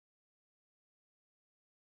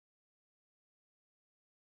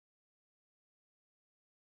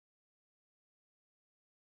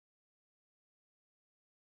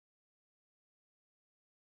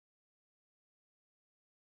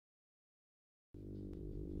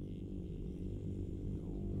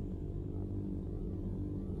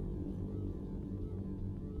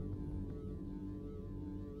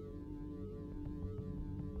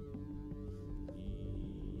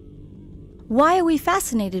Why are we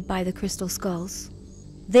fascinated by the crystal skulls?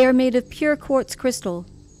 They are made of pure quartz crystal,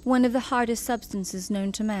 one of the hardest substances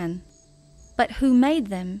known to man. But who made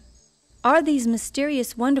them? Are these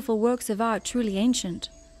mysterious, wonderful works of art truly ancient?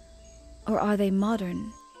 Or are they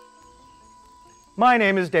modern? My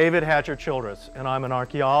name is David Hatcher Childress, and I'm an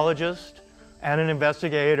archaeologist and an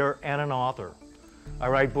investigator and an author. I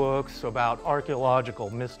write books about archaeological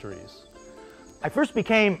mysteries. I first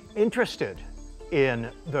became interested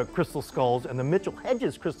in the crystal skulls, and the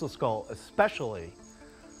Mitchell-Hedges crystal skull especially,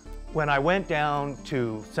 when I went down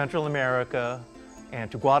to Central America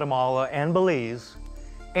and to Guatemala and Belize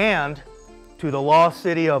and to the lost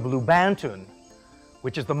city of Lubantun,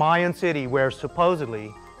 which is the Mayan city where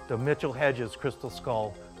supposedly the Mitchell-Hedges crystal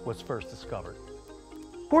skull was first discovered.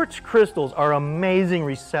 Quartz crystals are amazing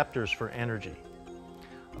receptors for energy.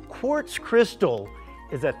 A quartz crystal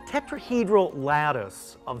is a tetrahedral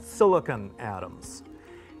lattice of silicon atoms.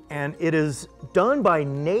 And it is done by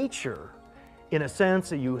nature in a sense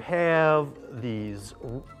that you have these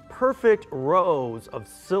perfect rows of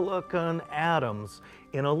silicon atoms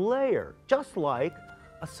in a layer, just like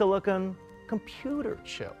a silicon computer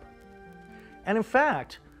chip. And in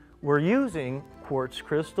fact, we're using quartz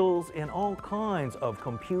crystals in all kinds of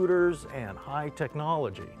computers and high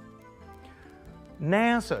technology.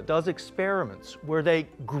 NASA does experiments where they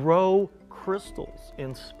grow crystals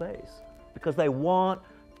in space because they want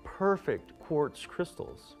perfect quartz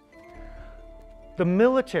crystals. The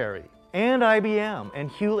military and IBM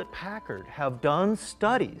and Hewlett-Packard have done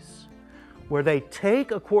studies where they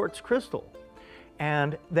take a quartz crystal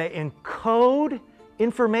and they encode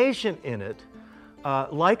information in it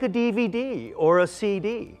like a DVD or a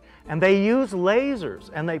CD. And they use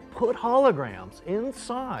lasers and they put holograms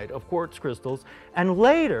inside of quartz crystals, and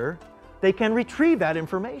later they can retrieve that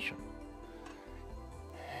information.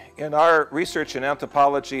 In our research in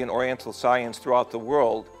anthropology and Oriental science throughout the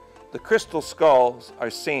world, the crystal skulls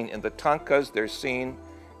are seen in the tankas, they're seen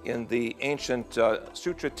in the ancient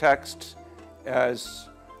sutra texts as,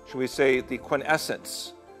 shall we say, the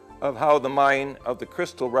quintessence of how the mind of the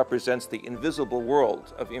crystal represents the invisible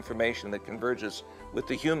world of information that converges with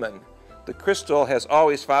the human. The crystal has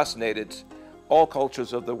always fascinated all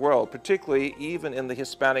cultures of the world, particularly even in the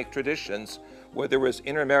Hispanic traditions, where there was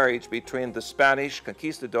intermarriage between the Spanish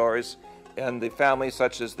conquistadors and the families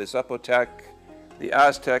such as the Zapotec, the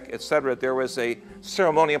Aztec, etc. There was a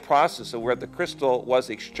ceremonial process where the crystal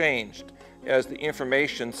was exchanged as the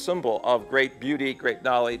information symbol of great beauty, great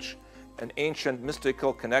knowledge, an ancient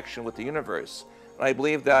mystical connection with the universe. And I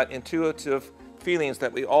believe that intuitive feelings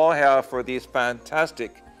that we all have for these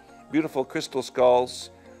fantastic, beautiful crystal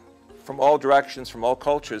skulls from all directions, from all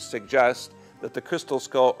cultures, suggest that the crystal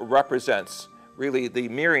skull represents really the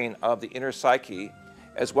mirroring of the inner psyche,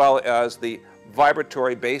 as well as the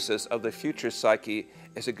vibratory basis of the future psyche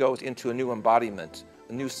as it goes into a new embodiment,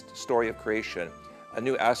 a new story of creation, a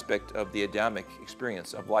new aspect of the Adamic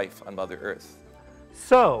experience of life on Mother Earth.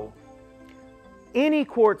 So, any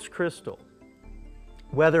quartz crystal,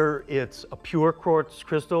 whether it's a pure quartz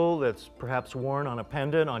crystal that's perhaps worn on a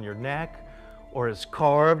pendant on your neck, or is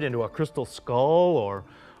carved into a crystal skull or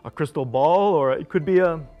a crystal ball, or it could be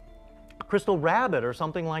a crystal rabbit or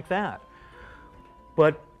something like that.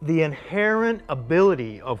 But the inherent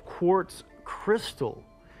ability of quartz crystal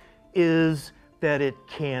is that it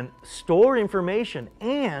can store information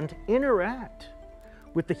and interact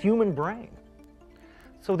with the human brain.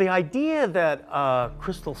 So the idea that a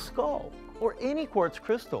crystal skull or any quartz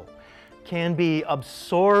crystal can be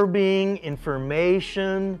absorbing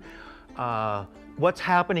information, what's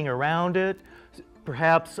happening around it,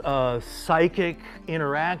 perhaps a psychic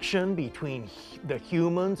interaction between the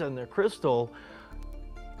humans and the crystal,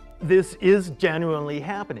 this is genuinely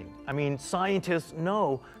happening. I mean, scientists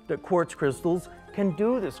know that quartz crystals can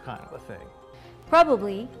do this kind of a thing.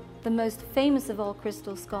 Probably the most famous of all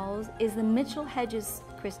crystal skulls is the Mitchell-Hedges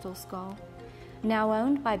crystal skull, now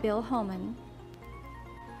owned by Bill Homann.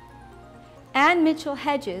 Anne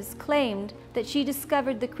Mitchell-Hedges claimed that she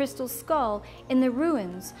discovered the crystal skull in the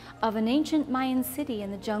ruins of an ancient Mayan city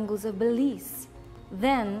in the jungles of Belize,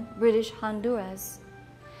 then British Honduras.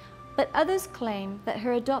 But others claim that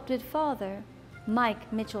her adopted father,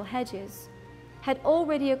 Mike Mitchell-Hedges, had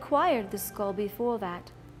already acquired the skull before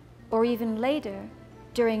that, or even later,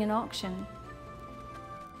 during an auction.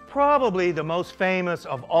 Probably the most famous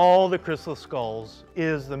of all the crystal skulls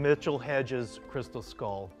is the Mitchell-Hedges crystal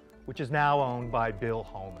skull, which is now owned by Bill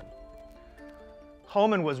Homann.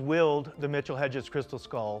 Homann was willed the Mitchell-Hedges crystal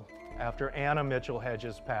skull after Anna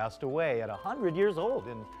Mitchell-Hedges passed away at 100 years old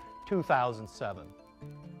in 2007.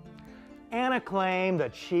 Anna claimed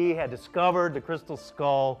that she had discovered the crystal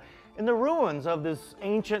skull in the ruins of this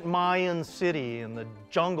ancient Mayan city in the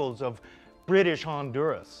jungles of British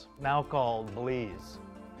Honduras, now called Belize.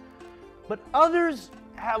 But others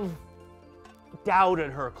have doubted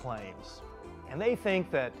her claims, and they think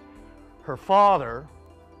that her father,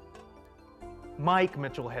 Mike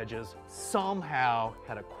Mitchell-Hedges, somehow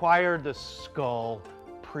had acquired the skull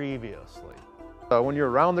previously. When you're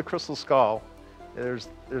around the crystal skull, there's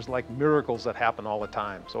like miracles that happen all the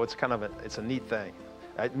time. So it's kind of it's a neat thing.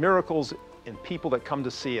 Miracles in people that come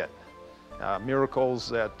to see it. Miracles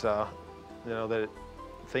that, that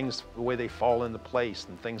things, the way they fall into place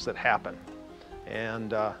and things that happen.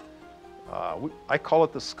 And I call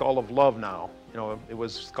it the skull of love now. It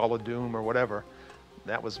was skull of doom or whatever.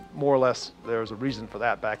 That was more or less, there was a reason for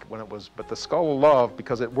that back when it was, but the skull of love,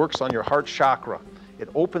 because it works on your heart chakra. It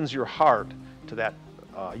opens your heart to that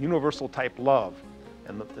universal type love.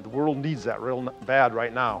 And the world needs that real bad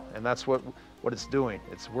right now. And that's what it's doing.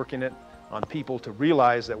 It's working it on people to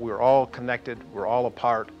realize that we're all connected, we're all a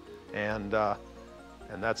part. And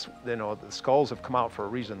that's, the skulls have come out for a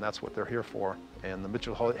reason. That's what they're here for. And the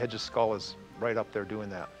Mitchell-Hedges skull is right up there doing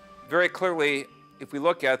that. Very clearly, if we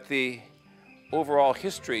look at the overall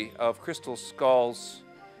history of crystal skulls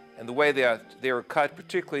and the way they were cut,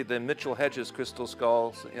 particularly the Mitchell-Hedges crystal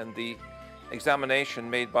skulls, and the examination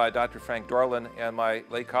made by Dr. Frank Dorlin and my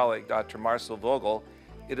late colleague, Dr. Marcel Vogel,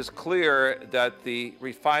 it is clear that the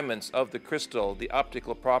refinements of the crystal, the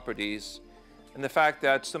optical properties, and the fact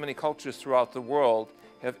that so many cultures throughout the world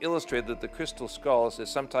have illustrated the crystal skulls as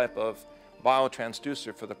some type of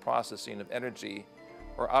biotransducer for the processing of energy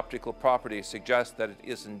or optical properties suggests that it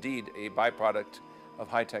is indeed a byproduct of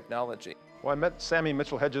high technology. Well, I met Sammy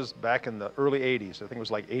Mitchell-Hedges back in the early 80s. I think it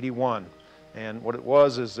was like 81. And what it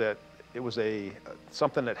was is that it was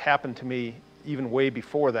something that happened to me even way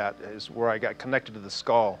before that, is where I got connected to the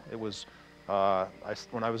skull. It was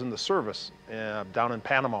when I was in the service down in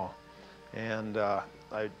Panama. And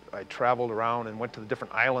I traveled around and went to the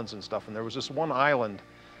different islands and stuff. And there was this one island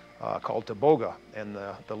called Toboga. And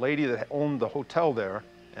the lady that owned the hotel there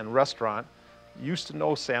and restaurant used to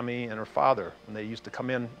know Sammy and her father. And they used to come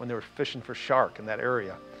in when they were fishing for shark in that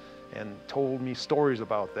area and told me stories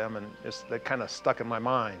about them. And that kind of stuck in my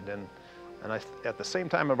mind. And at the same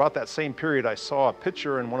time, about that same period, I saw a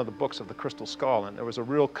picture in one of the books of the crystal skull, and there was a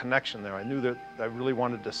real connection there. I knew that I really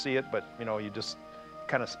wanted to see it, but you just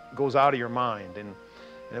kind of goes out of your mind. And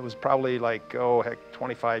it was probably like,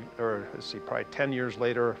 25, or let's see, probably 10 years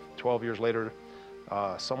later, 12 years later,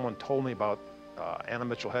 someone told me about Anna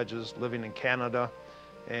Mitchell-Hedges living in Canada,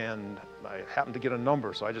 and I happened to get a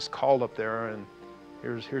number, so I just called up there, and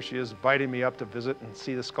here she is inviting me up to visit and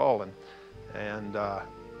see the skull. And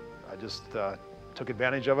I just took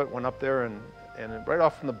advantage of it, went up there, and right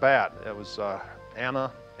off from the bat, it was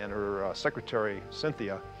Anna and her secretary,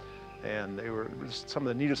 Cynthia, and they were just some of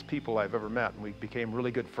the neatest people I've ever met, and we became really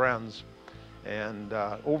good friends. And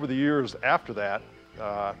over the years after that,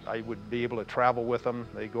 I would be able to travel with them.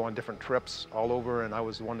 They'd go on different trips all over, and I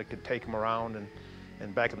was the one that could take them around.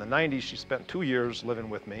 And back in the 90s, she spent 2 years living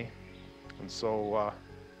with me, and so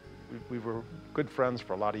we were good friends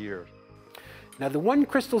for a lot of years. Now, the one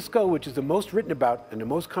crystal skull which is the most written about and the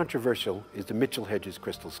most controversial is the Mitchell-Hedges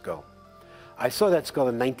crystal skull. I saw that skull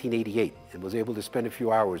in 1988 and was able to spend a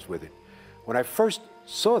few hours with it. When I first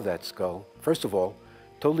saw that skull, first of all,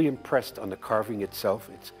 totally impressed on the carving itself.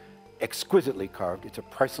 It's exquisitely carved. It's a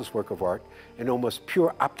priceless work of art in almost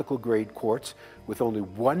pure optical grade quartz with only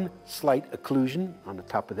one slight occlusion on the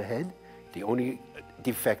top of the head, the only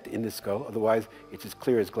defect in the skull. Otherwise, it's as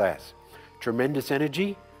clear as glass. Tremendous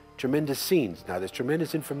energy. Tremendous scenes. Now, there's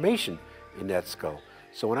tremendous information in that skull.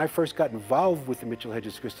 So when I first got involved with the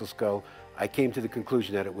Mitchell-Hedges crystal skull, I came to the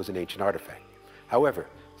conclusion that it was an ancient artifact. However,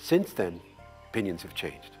 since then, opinions have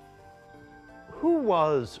changed. Who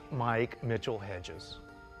was Mike Mitchell-Hedges?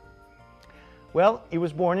 Well, he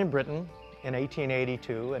was born in Britain in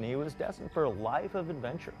 1882, and he was destined for a life of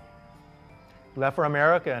adventure. He left for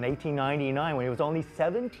America in 1899 when he was only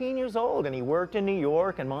 17 years old, and he worked in New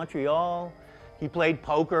York and Montreal. He played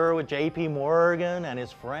poker with J.P. Morgan and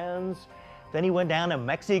his friends. Then he went down to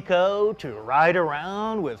Mexico to ride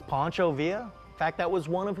around with Pancho Villa. In fact, that was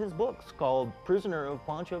one of his books called Prisoner of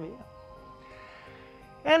Pancho Villa.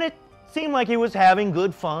 And it seemed like he was having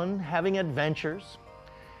good fun, having adventures.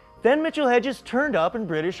 Then Mitchell-Hedges turned up in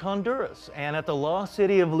British Honduras and at the lost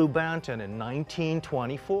city of Lubanton in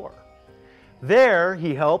 1924. There,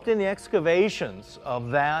 he helped in the excavations of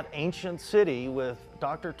that ancient city with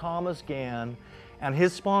Dr. Thomas Gann and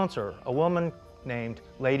his sponsor, a woman named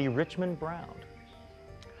Lady Richmond Brown.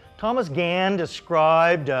 Thomas Gann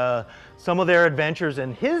described some of their adventures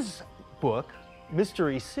in his book,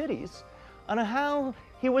 mystery cities and how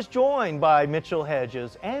he was joined by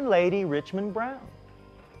Mitchell-Hedges and Lady Richmond Brown.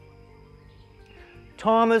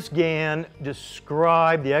 Thomas Gann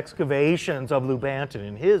described the excavations of Lubanton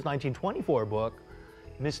in his 1924 book,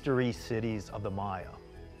 Mystery Cities of the Maya.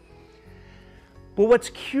 But what's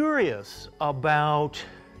curious about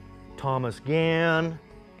Thomas Gann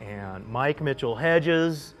and Mike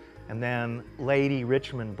Mitchell-Hedges and then Lady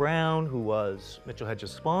Richmond Brown, who was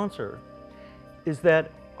Mitchell-Hedges' sponsor, is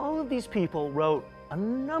that all of these people wrote a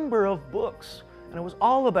number of books, and it was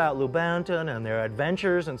all about Lubanton and their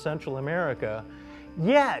adventures in Central America.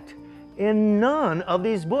 Yet, in none of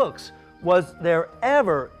these books was there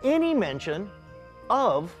ever any mention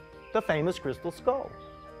of the famous crystal skull.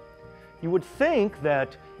 You would think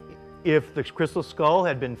that if the crystal skull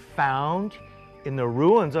had been found in the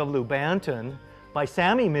ruins of Lubanton by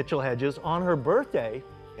Sammy Mitchell-Hedges on her birthday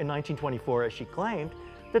in 1924, as she claimed,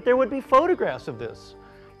 that there would be photographs of this.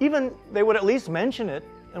 Even they would at least mention it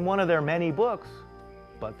in one of their many books,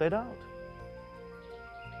 but they don't.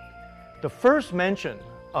 The first mention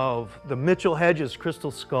of the Mitchell-Hedges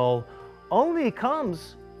crystal skull only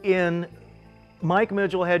comes in Mike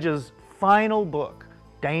Mitchell-Hedges' final book,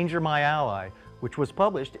 Danger My Ally, which was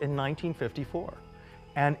published in 1954.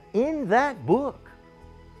 And in that book,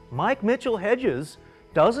 Mike Mitchell-Hedges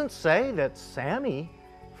doesn't say that Sammy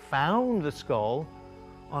found the skull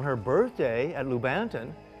on her birthday at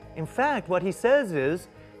Lubanton. In fact, what he says is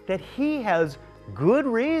that he has good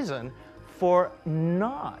reason for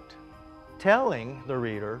not telling the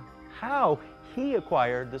reader how he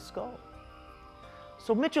acquired the skull.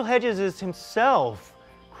 So Mitchell-Hedges is himself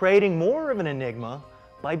creating more of an enigma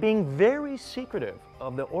by being very secretive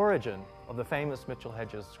of the origin of the famous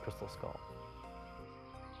Mitchell-Hedges crystal skull.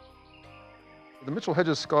 The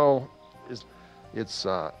Mitchell-Hedges skull it's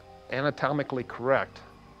anatomically correct.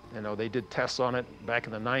 You know, they did tests on it back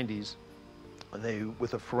in the 90s, and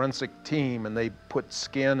with a forensic team, and they put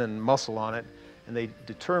skin and muscle on it, and they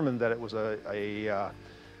determined that it was a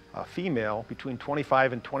female between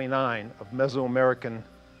 25 and 29 of Mesoamerican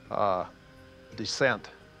descent.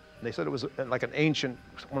 And they said it was like an ancient,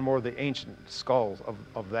 one more of the ancient skulls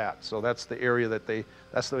of that. So that's the area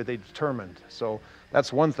that's the way they determined. So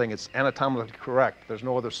that's one thing, it's anatomically correct. There's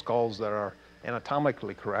no other skulls that are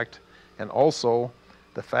anatomically correct. And also,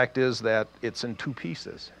 the fact is that it's in two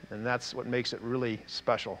pieces, and that's what makes it really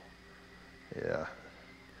special. Yeah.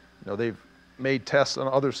 You know, they've made tests on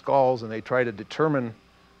other skulls, and they try to determine,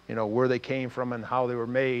 you know, where they came from and how they were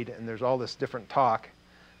made, and there's all this different talk.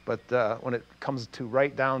 But when it comes to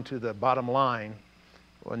right down to the bottom line,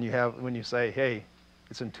 when you say, hey,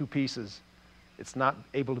 it's in two pieces, it's not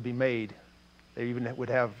able to be made. They even would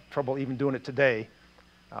have trouble even doing it today.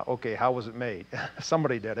 Okay, how was it made?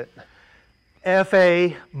 Somebody did it.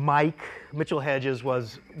 F.A. Mike Mitchell-Hedges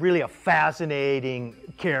was really a fascinating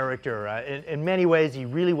character. In many ways, he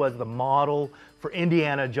really was the model for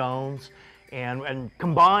Indiana Jones and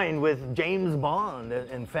combined with James Bond,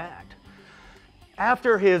 in fact.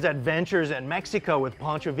 After his adventures in Mexico with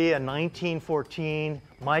Pancho Villa in 1914,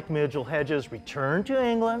 Mike Mitchell-Hedges returned to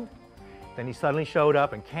England. Then he suddenly showed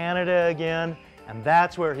up in Canada again, and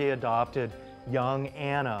that's where he adopted young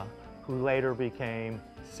Anna, who later became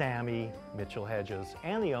Sammy Mitchell-Hedges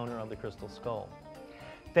and the owner of the crystal skull.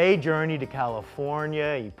 They journeyed to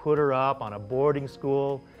California. He put her up on a boarding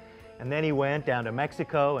school, and then he went down to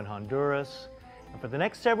Mexico and Honduras. And for the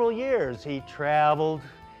next several years, he traveled.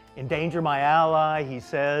 In Danger My Ally, he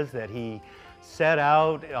says that he set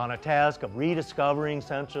out on a task of rediscovering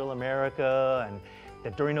Central America, and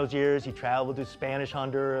that during those years he traveled to Spanish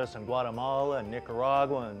Honduras and Guatemala and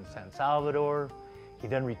Nicaragua and San Salvador. He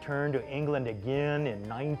then returned to England again in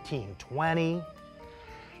 1920.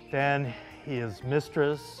 Then his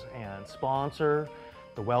mistress and sponsor,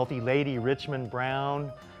 the wealthy Lady Richmond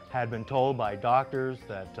Brown, had been told by doctors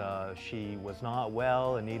that she was not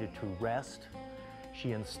well and needed to rest.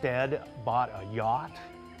 She instead bought a yacht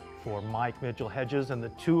for Mike Mitchell-Hedges, and the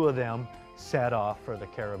two of them set off for the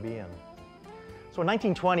Caribbean. So in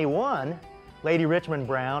 1921, Lady Richmond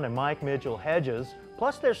Brown and Mike Mitchell-Hedges,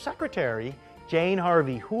 plus their secretary, Jane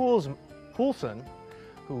Harvey Hulson,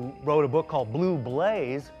 who wrote a book called Blue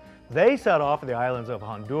Blaze, they set off for the islands of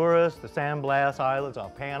Honduras, the San Blas Islands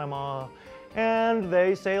off Panama, and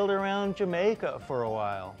they sailed around Jamaica for a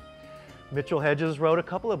while. Mitchell-Hedges wrote a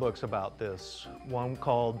couple of books about this, one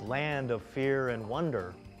called Land of Fear and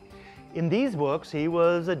Wonder. In these books, he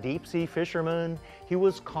was a deep-sea fisherman. He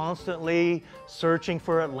was constantly searching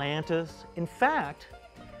for Atlantis. In fact,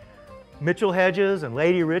 Mitchell-Hedges and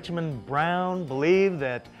Lady Richmond Brown believed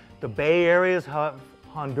that the Bay areas of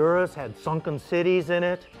Honduras had sunken cities in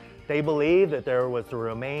it. They believed that there was the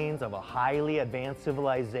remains of a highly advanced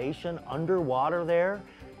civilization underwater there,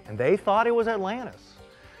 and they thought it was Atlantis.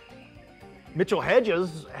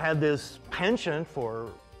 Mitchell-Hedges had this penchant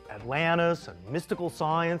for Atlantis and mystical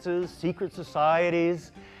sciences, secret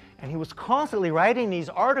societies, and he was constantly writing these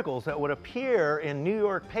articles that would appear in New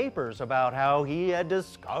York papers about how he had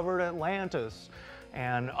discovered Atlantis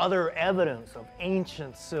and other evidence of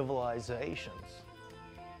ancient civilizations.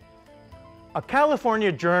 A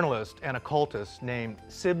California journalist and occultist named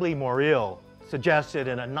Sibley Morrill suggested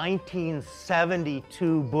in a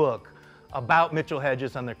 1972 book about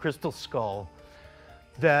Mitchell-Hedges and the crystal skull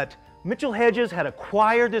that Mitchell-Hedges had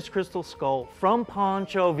acquired this crystal skull from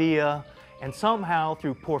Pancho Villa and somehow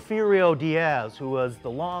through Porfirio Diaz, who was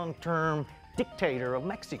the long-term dictator of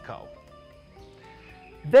Mexico.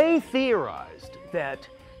 They theorized that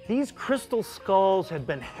these crystal skulls had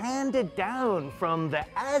been handed down from the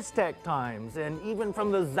Aztec times and even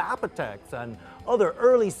from the Zapotecs and other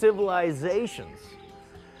early civilizations.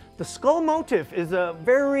 The skull motif is a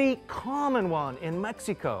very common one in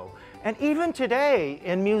Mexico, and even today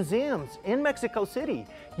in museums in Mexico City,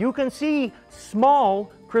 you can see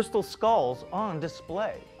small crystal skulls on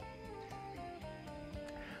display.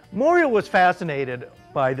 Morrill was fascinated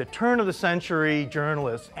by the turn-of-the-century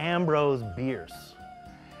journalist Ambrose Bierce.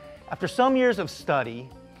 After some years of study,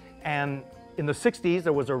 and in the 60s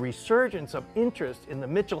there was a resurgence of interest in the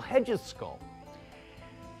Mitchell-Hedges skull,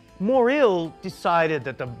 Morrill decided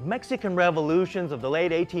that the Mexican revolutions of the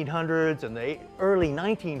late 1800s and the early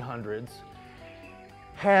 1900s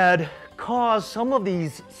had caused some of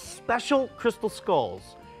these special crystal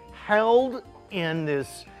skulls held in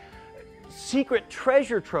this secret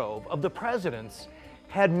treasure trove of the presidents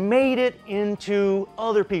had made it into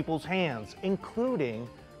other people's hands, including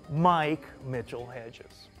Mike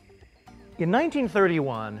Mitchell-Hedges. In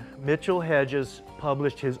 1931, Mitchell-Hedges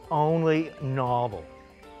published his only novel,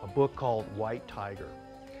 a book called White Tiger.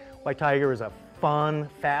 White Tiger is a fun,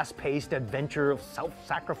 fast-paced adventure of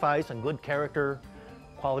self-sacrifice and good character,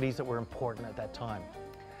 qualities that were important at that time.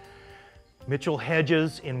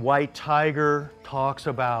 Mitchell-Hedges in White Tiger talks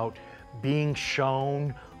about being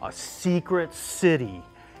shown a secret city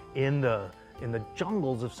in the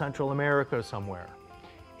jungles of Central America somewhere.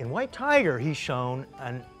 In White Tiger, he's shown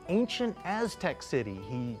an ancient Aztec city,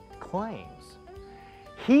 he claims.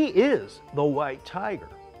 He is the White Tiger.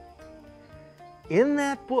 In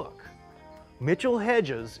that book,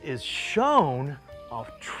 Mitchell-Hedges is shown a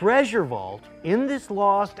treasure vault in this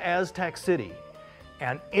lost Aztec city.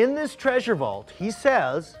 And in this treasure vault, he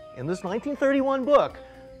says, in this 1931 book,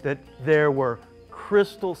 that there were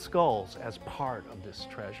crystal skulls as part of this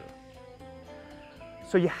treasure.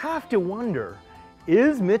 So you have to wonder,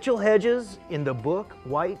 is Mitchell-Hedges in the book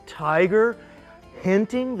White Tiger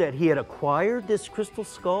hinting that he had acquired this crystal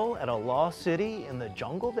skull at a lost city in the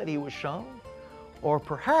jungle that he was shown? Or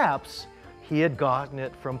perhaps he had gotten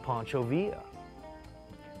it from Pancho Villa.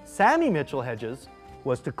 Sammy Mitchell-Hedges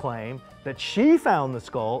was to claim that she found the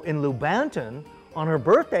skull in Lubanton on her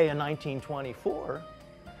birthday in 1924,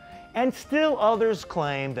 and still others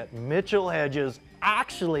claim that Mitchell-Hedges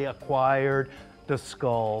actually acquired the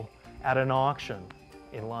skull at an auction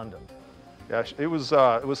in London. Yeah, it was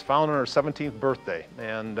found on her 17th birthday,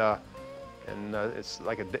 and it's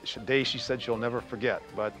like a day she said she'll never forget.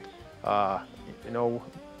 But you know,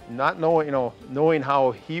 not knowing, knowing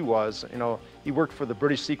how he was, he worked for the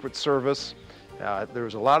British Secret Service. There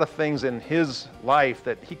was a lot of things in his life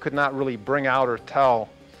that he could not really bring out or tell,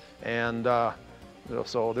 and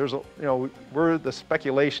so there's where the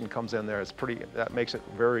speculation comes in there. It's that makes it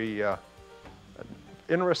very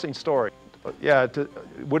interesting story. But yeah,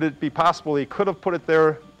 would it be possible he could have put it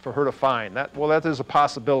there for her to find? Well, that is a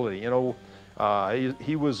possibility.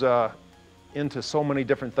 He was into so many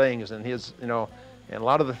different things, and and a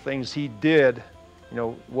lot of the things he did,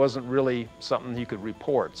 wasn't really something he could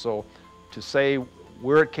report. So to say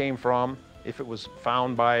where it came from, if it was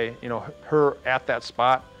found by her at that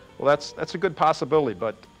spot, well, that's a good possibility.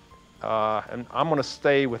 But and I'm going to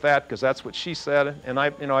stay with that because that's what she said, and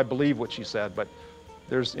I believe what she said. But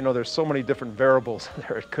there's so many different variables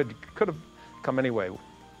there. It could have come anyway.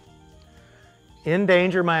 In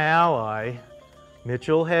Danger, My Ally,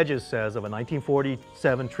 Mitchell-Hedges says of a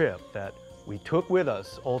 1947 trip that we took with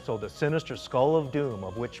us also the sinister skull of doom,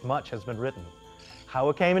 of which much has been written. How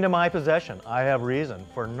it came into my possession, I have reason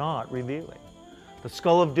for not revealing. The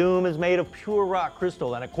skull of doom is made of pure rock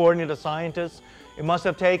crystal, and according to scientists, it must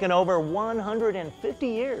have taken over 150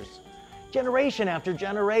 years, generation after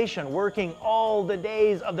generation, working all the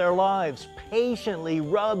days of their lives, patiently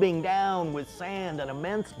rubbing down with sand an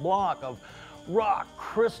immense block of rock,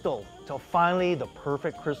 crystal, till finally the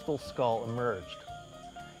perfect crystal skull emerged.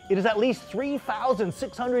 It is at least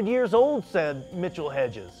 3,600 years old, said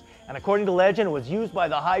Mitchell-Hedges, and according to legend, it was used by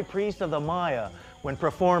the high priest of the Maya when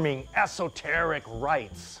performing esoteric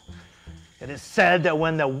rites. It is said that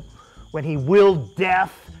when he willed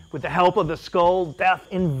death with the help of the skull, death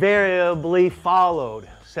invariably followed,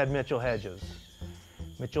 said Mitchell-Hedges.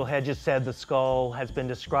 Mitchell-Hedges said the skull has been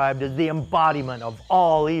described as the embodiment of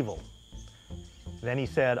all evil. Then he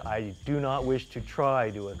said, I do not wish to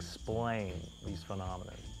try to explain these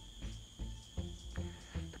phenomena.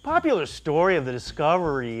 The popular story of the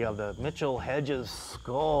discovery of the Mitchell-Hedges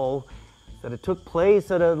skull is that it took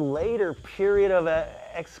place at a later period of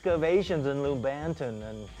excavations in Lubanton,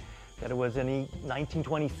 and that it was in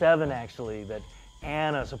 1927 actually that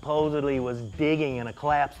Anna supposedly was digging in a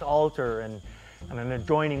collapsed altar and an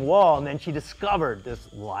adjoining wall, and then she discovered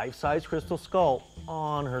this life-size crystal skull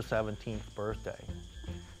on her 17th birthday.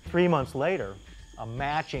 3 months later, a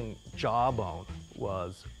matching jawbone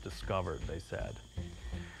was discovered, they said.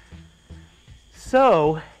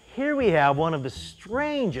 So here we have one of the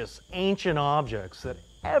strangest ancient objects that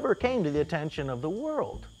ever came to the attention of the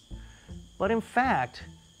world. But in fact,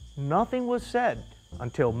 nothing was said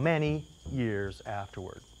until many years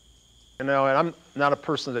afterward. You know, and I'm not a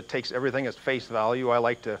person that takes everything as face value. I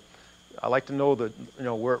like to know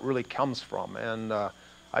where it really comes from. And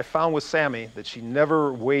I found with Sammy that she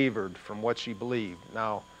never wavered from what she believed.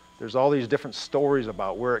 Now, there's all these different stories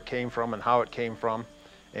about where it came from and how it came from.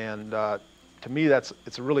 And to me,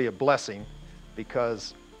 it's really a blessing,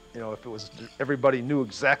 because if it was everybody knew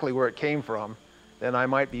exactly where it came from, then I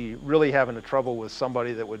might be really having a trouble with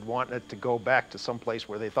somebody that would want it to go back to some place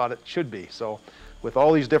where they thought it should be. So with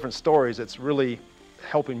all these different stories, it's really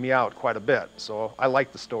helping me out quite a bit. So I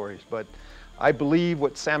like the stories, but I believe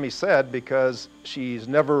what Sammy said, because she's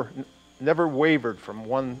never wavered from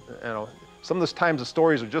one. Some of the times the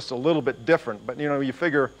stories are just a little bit different, but you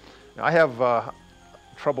figure, I have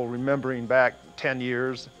trouble remembering back 10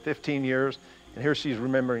 years, 15 years, and here she's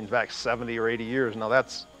remembering back 70 or 80 years. Now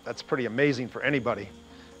that's pretty amazing for anybody.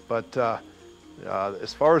 But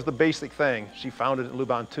as far as the basic thing, she found it in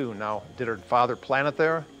Lubanton. Now, did her father plant it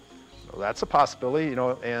there? Well, that's a possibility,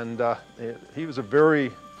 and he was a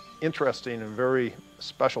very interesting and very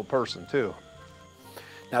special person too.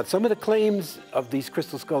 Now, some of the claims of these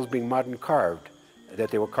crystal skulls being modern carved,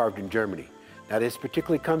 that they were carved in Germany. Now, this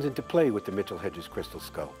particularly comes into play with the Mitchell-Hedges crystal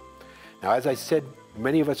skull. Now, as I said,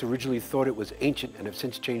 many of us originally thought it was ancient and have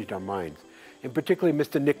since changed our minds. In particular,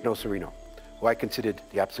 Mr. Nick Nocerino, who I considered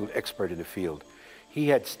the absolute expert in the field. He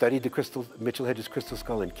had studied the Mitchell-Hedges crystal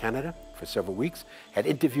skull in Canada for several weeks, had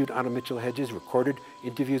interviewed Anna Mitchell-Hedges, recorded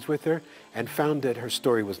interviews with her, and found that her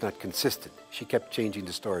story was not consistent. She kept changing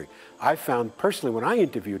the story. I found, personally, when I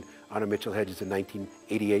interviewed Anna Mitchell-Hedges in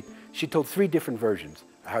 1988, she told 3 different versions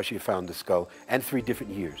of how she found the skull, and 3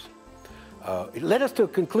 different years. It led us to a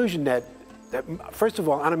conclusion that first of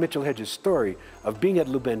all, Anna Mitchell-Hedges' story of being at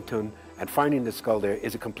Lubanton and finding the skull there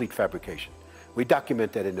is a complete fabrication. We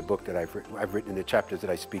document that in the book that I've written in the chapters that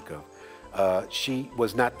I speak of. She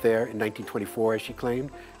was not there in 1924, as she claimed.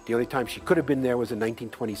 The only time she could have been there was in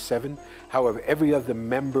 1927. However, every other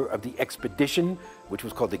member of the expedition, which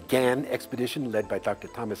was called the Gann expedition, led by Dr.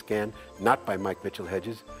 Thomas Gann, not by Mike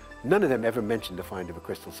Mitchell-Hedges, none of them ever mentioned the find of a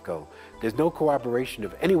crystal skull. There's no corroboration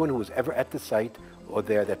of anyone who was ever at the site or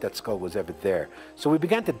there that skull was ever there. So we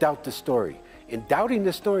began to doubt the story. In doubting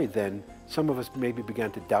the story then, some of us maybe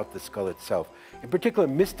began to doubt the skull itself. In particular,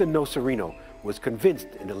 Mr. Nocerino was convinced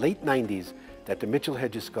in the late 90s that the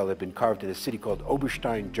Mitchell-Hedges skull had been carved in a city called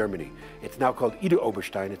Oberstein, Germany. It's now called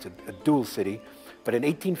Idar-Oberstein. It's a dual city. But in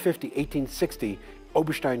 1850, 1860,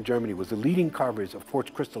 Oberstein, Germany was the leading carvers of quartz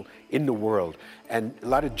crystal in the world. And a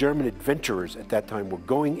lot of German adventurers at that time were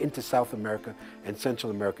going into South America and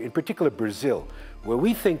Central America, in particular Brazil, where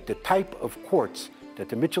we think the type of quartz that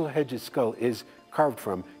the Mitchell-Hedges skull is carved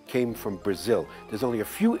from came from Brazil. There's only a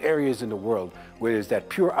few areas in the world where there's that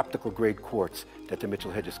pure optical grade quartz that the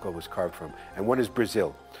Mitchell-Hedges skull was carved from, and one is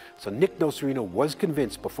Brazil. So Nick Nocerino was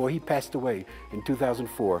convinced before he passed away in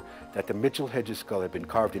 2004 that the Mitchell-Hedges skull had been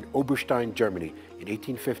carved in Oberstein, Germany in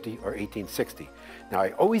 1850 or 1860. Now,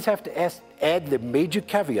 I always have to add the major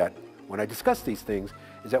caveat when I discuss these things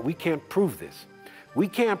is that we can't prove this. We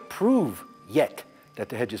can't prove yet that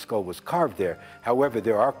the Hedges skull was carved there. However,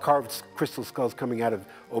 there are carved crystal skulls coming out of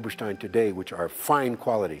Oberstein today which are fine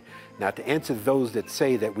quality. Now, to answer those that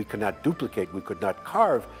say that we could not duplicate, we could not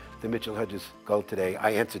carve the Mitchell-Hedges skull today?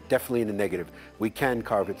 I answered definitely in the negative. We can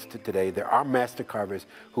carve it today. There are master carvers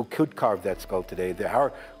who could carve that skull today. There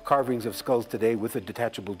are carvings of skulls today with a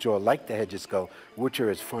detachable jaw like the Hedges skull, which are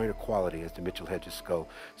as fine a quality as the Mitchell-Hedges skull.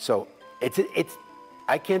 So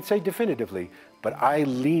I can't say definitively, but I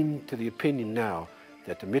lean to the opinion now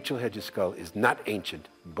that the Mitchell-Hedges skull is not ancient,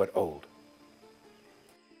 but old.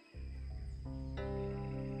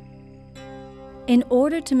 In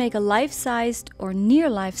order to make a life-sized or near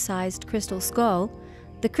life-sized crystal skull,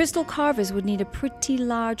 the crystal carvers would need a pretty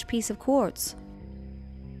large piece of quartz.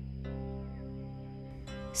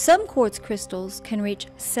 Some quartz crystals can reach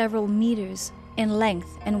several meters in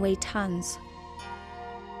length and weigh tons.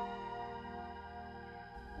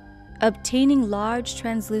 Obtaining large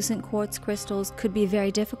translucent quartz crystals could be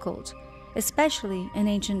very difficult, especially in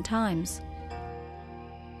ancient times.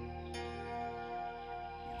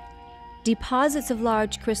 Deposits of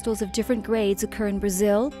large crystals of different grades occur in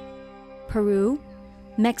Brazil, Peru,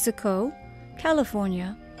 Mexico,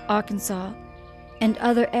 California, Arkansas, and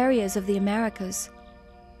other areas of the Americas.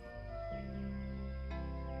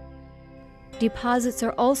 Deposits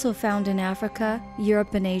are also found in Africa,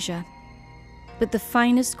 Europe, and Asia. But the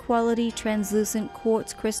finest quality translucent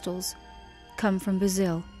quartz crystals come from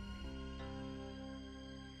Brazil.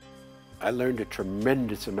 I learned a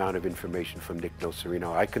tremendous amount of information from Nick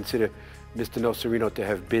Nocerino. I consider Mr. Nocerino to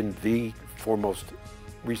have been the foremost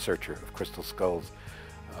researcher of crystal skulls.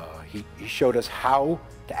 He showed us how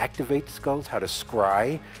to activate skulls, how to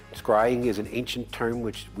scry. Scrying is an ancient term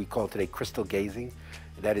which we call today crystal gazing.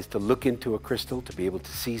 That is to look into a crystal to be able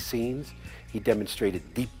to see scenes. He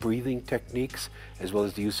demonstrated deep breathing techniques as well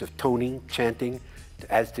as the use of toning, chanting,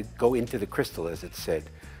 as to go into the crystal, as it's said.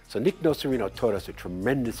 So Nick Nocerino taught us a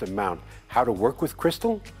tremendous amount how to work with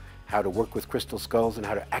crystal, how to work with crystal skulls, and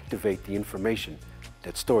how to activate the information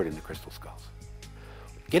that's stored in the crystal skulls.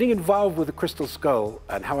 Getting involved with the crystal skull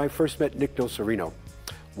and how I first met Nick Nocerino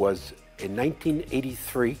was in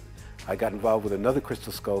 1983. I got involved with another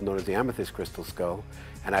crystal skull known as the amethyst crystal skull,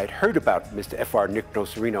 and I had heard about Mr. F.R. Nick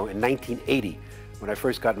Nocerino in 1980 when I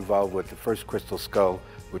first got involved with the first crystal skull,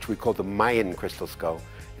 which we called the Mayan crystal skull.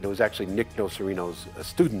 And it was actually Nick Nocerino's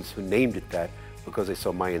students who named it that because they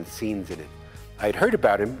saw Mayan scenes in it. I had heard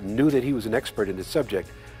about him, knew that he was an expert in the subject,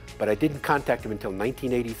 but I didn't contact him until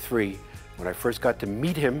 1983 when I first got to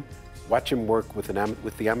meet him, watch him work with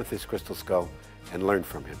the amethyst crystal skull, and learn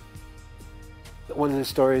from him. One of the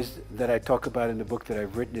stories that I talk about in the book that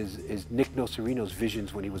I've written is Nick Nocerino's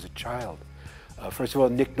visions when he was a child. First of all,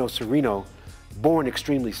 Nick Nocerino, born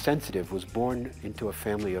extremely sensitive, was born into a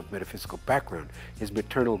family of metaphysical background. His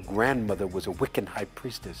maternal grandmother was a Wiccan high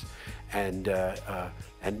priestess and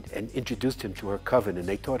introduced him to her coven, and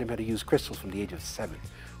they taught him how to use crystals from the age of 7.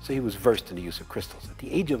 So he was versed in the use of crystals. At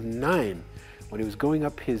the age of 9, when he was going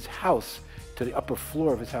up his house to the upper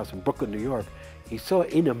floor of his house in Brooklyn, New York, he saw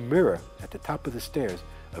in a mirror at the top of the stairs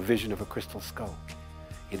a vision of a crystal skull.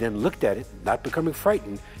 He then looked at it, not becoming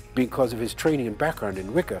frightened because of his training and background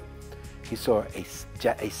in Wicca. He saw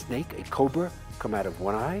a snake, a cobra, come out of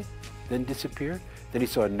one eye, then disappear. Then he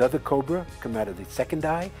saw another cobra come out of the second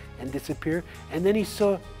eye and disappear. And then he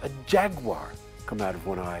saw a jaguar come out of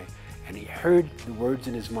one eye. And he heard the words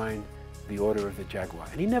in his mind, the order of the jaguar.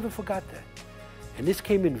 And he never forgot that. And this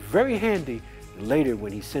came in very handy later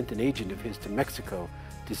when he sent an agent of his to Mexico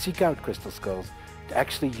to seek out crystal skulls, to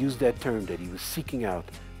actually use that term that he was seeking out,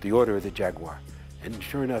 the order of the jaguar. And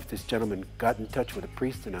sure enough, this gentleman got in touch with a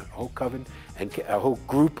priest and a whole coven and a whole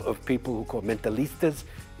group of people who call mentalistas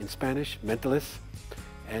in Spanish, mentalists,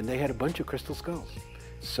 and they had a bunch of crystal skulls.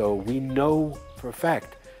 So we know for a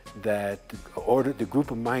fact that the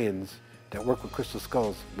group of Mayans that work with crystal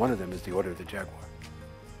skulls, one of them is the Order of the Jaguar.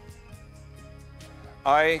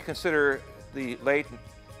 I consider the late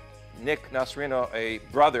Nick Nocerino a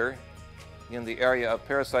brother in the area of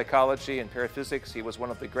parapsychology and paraphysics. He was one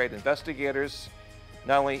of the great investigators,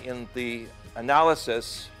 not only in the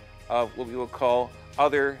analysis of what we will call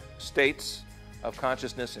other states of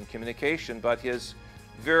consciousness and communication, but his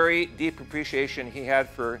very deep appreciation he had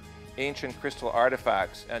for ancient crystal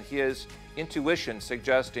artifacts and his intuition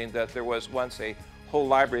suggesting that there was once a whole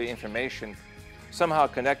library of information somehow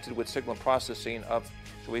connected with signal processing of,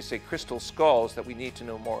 shall we say, crystal skulls that we need to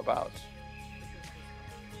know more about.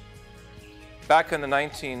 Back in the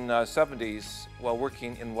 1970s, while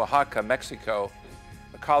working in Oaxaca, Mexico,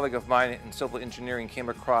 a colleague of mine in civil engineering came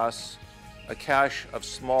across a cache of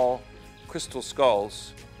small crystal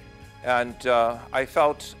skulls, and I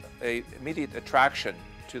felt an immediate attraction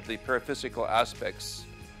to the paraphysical aspects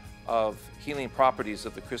of healing properties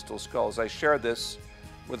of the crystal skulls. I shared this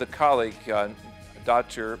with a colleague,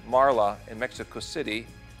 Dr. Marla in Mexico City,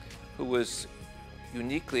 who was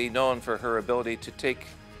uniquely known for her ability to take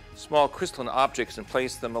small crystalline objects and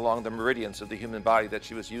place them along the meridians of the human body that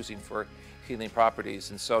she was using for healing properties.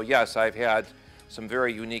 And so, yes, I've had some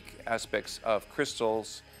very unique aspects of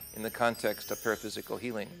crystals in the context of paraphysical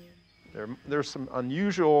healing. There's some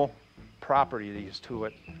unusual properties to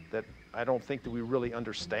it that I don't think that we really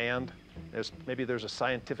understand. Maybe there's a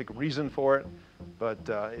scientific reason for it, but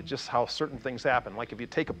it's just how certain things happen. Like if you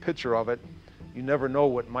take a picture of it, you never know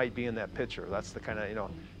what might be in that picture. That's the kind of,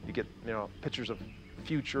 you get, pictures of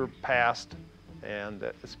future, past, and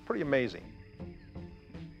it's pretty amazing.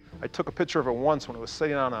 I took a picture of it once when it was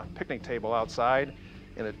sitting on a picnic table outside,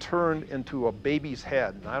 and it turned into a baby's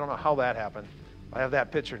head. And I don't know how that happened. I have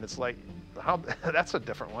that picture, and it's like, that's a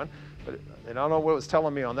different one. But I don't know what it was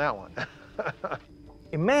telling me on that one.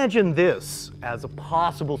 Imagine this as a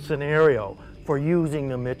possible scenario for using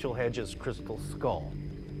the Mitchell-Hedges crystal skull.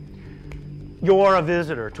 You're a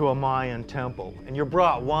visitor to a Mayan temple, and you're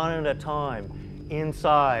brought one at a time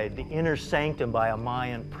inside the inner sanctum by a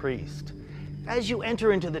Mayan priest. As you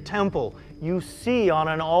enter into the temple, you see on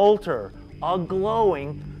an altar a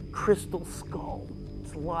glowing crystal skull.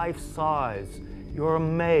 It's life-size. You're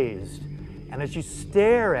amazed. And as you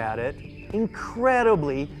stare at it,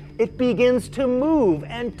 incredibly, it begins to move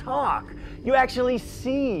and talk. You actually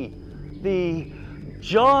see the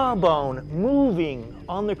jawbone moving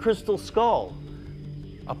on the crystal skull.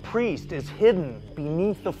 A priest is hidden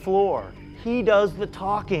beneath the floor. He does the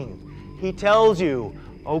talking. He tells you,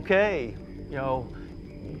 okay,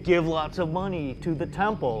 give lots of money to the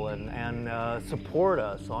temple and support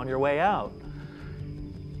us on your way out.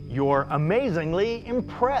 You're amazingly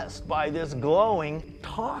impressed by this glowing,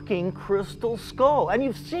 talking crystal skull, and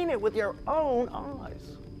you've seen it with your own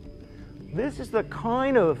eyes. This is the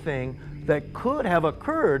kind of thing that could have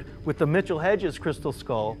occurred with the Mitchell-Hedges crystal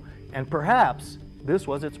skull, and perhaps this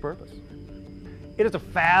was its purpose. It is a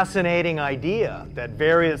fascinating idea that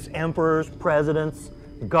various emperors, presidents,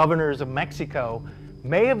 governors of Mexico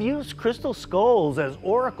may have used crystal skulls as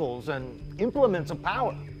oracles and implements of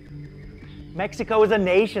power. Mexico is a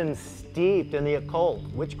nation steeped in the occult,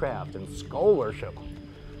 witchcraft, and skull worship.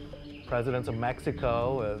 Presidents of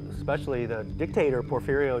Mexico, especially the dictator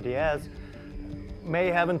Porfirio Diaz, may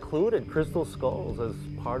have included crystal skulls as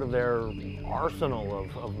part of their arsenal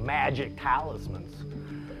of magic talismans.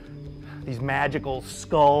 These magical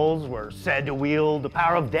skulls were said to wield the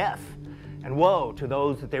power of death, and woe to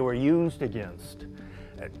those that they were used against.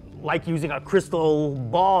 Like using a crystal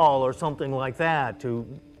ball or something like that to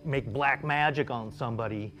make black magic on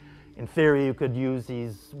somebody. In theory, you could use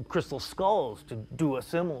these crystal skulls to do a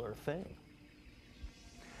similar thing.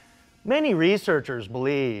 Many researchers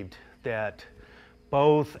believed that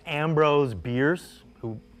both Ambrose Bierce,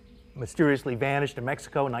 who mysteriously vanished in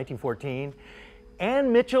Mexico in 1914,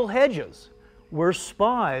 and Mitchell-Hedges were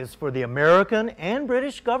spies for the American and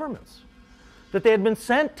British governments, that they had been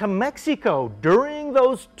sent to Mexico during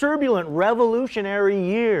those turbulent revolutionary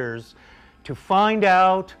years to find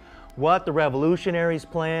out what the revolutionaries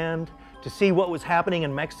planned, to see what was happening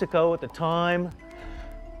in Mexico at the time.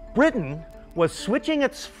 Britain was switching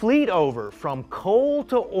its fleet over from coal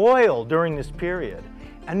to oil during this period,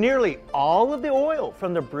 and nearly all of the oil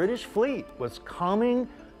from the British fleet was coming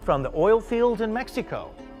from the oil fields in Mexico.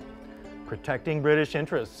 Protecting British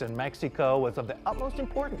interests in Mexico was of the utmost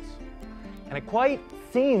importance, and it quite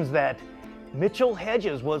seems that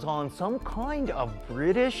Mitchell-Hedges was on some kind of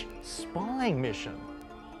British spying mission.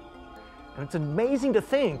 And it's amazing to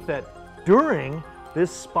think that during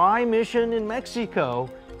this spy mission in Mexico,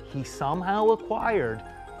 he somehow acquired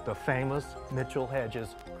the famous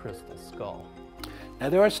Mitchell-Hedges crystal skull. Now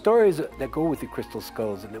there are stories that go with the crystal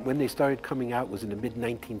skulls, and when they started coming out was in the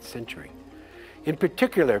mid-19th century. In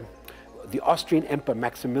particular, the Austrian Emperor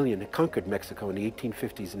Maximilian had conquered Mexico in the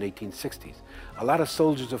 1850s and 1860s. A lot of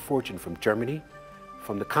soldiers of fortune from Germany,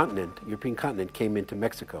 from the continent, European continent, came into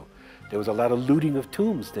Mexico. There was a lot of looting of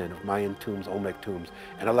tombs then, of Mayan tombs, Olmec tombs,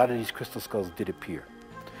 and a lot of these crystal skulls did appear.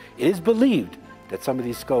 It is believed that some of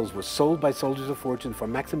these skulls were sold by soldiers of fortune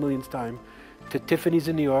from Maximilian's time to Tiffany's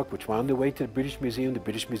in New York, which wound their way to the British Museum. The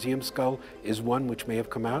British Museum skull is one which may have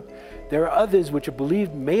come out. There are others which are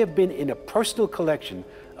believed may have been in a personal collection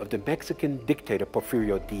of the Mexican dictator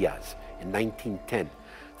Porfirio Diaz in 1910.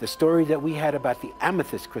 The story that we had about the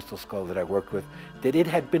amethyst crystal skull that I worked with, that it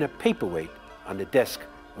had been a paperweight on the desk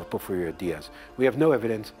of Porfirio Diaz. We have no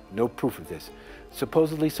evidence, no proof of this.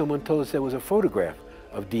 Supposedly someone told us there was a photograph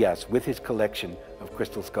of Diaz with his collection of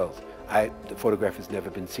crystal skulls. The photograph has never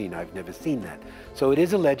been seen. I've never seen that. So it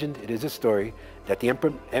is a legend, it is a story that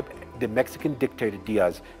the Mexican dictator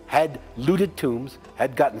Diaz had looted tombs,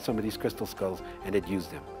 had gotten some of these crystal skulls, and had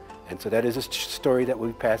used them. And so that is a story that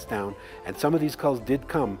we passed down. And some of these skulls did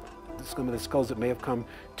come, some of the skulls that may have come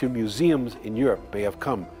to museums in Europe may have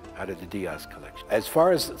come out of the Diaz collection. As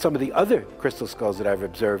far as some of the other crystal skulls that I've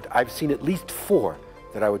observed, I've seen at least 4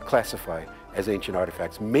 that I would classify as ancient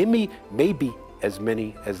artifacts. Maybe as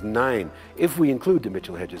many as 9, if we include the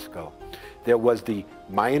Mitchell-Hedges skull. There was the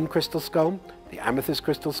Mayan crystal skull, the amethyst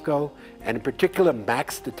crystal skull, and in particular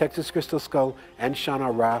Max, the Texas crystal skull, and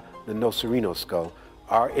Shana Ra, the Nocerino skull,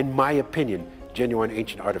 are, in my opinion, genuine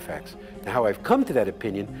ancient artifacts. Now, how I've come to that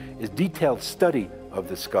opinion is detailed study of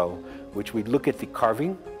the skull, which we look at the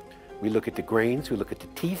carving, we look at the grains, we look at the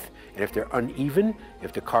teeth, and if they're uneven,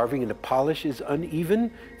 if the carving and the polish is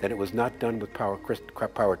uneven, then it was not done with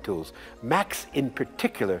power tools. Max, in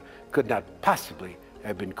particular, could not possibly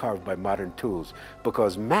have been carved by modern tools,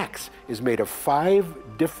 because Max is made of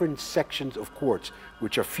 5 different sections of quartz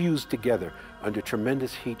which are fused together under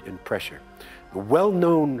tremendous heat and pressure. The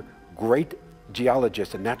well-known great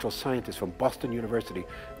geologist and natural scientist from Boston University,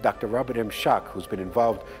 Dr. Robert M. Schoch, who's been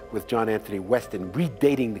involved with John Anthony West in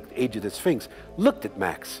redating the age of the Sphinx, looked at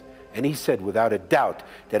Max, and he said without a doubt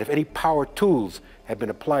that if any power tools had been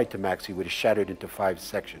applied to Max, he would have shattered into 5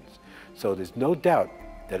 sections. So there's no doubt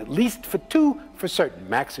that at least for 2 for certain,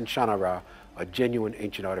 Max and Shana Ra are genuine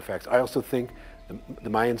ancient artifacts. I also think the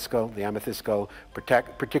Mayan skull, the amethyst skull,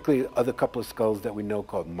 particularly other couple of skulls that we know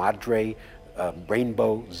called Madre,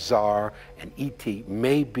 Rainbow, Czar, and E.T.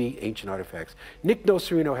 may be ancient artifacts. Nick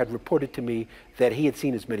Nocerino had reported to me that he had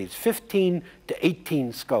seen as many as 15 to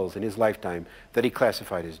 18 skulls in his lifetime that he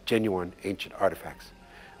classified as genuine ancient artifacts.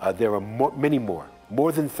 There are many more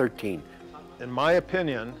than 13. In my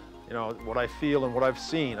opinion, you know, what I feel and what I've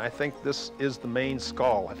seen, I think this is the main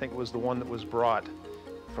skull. I think it was the one that was brought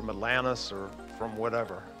from Atlantis or from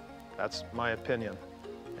whatever. That's my opinion.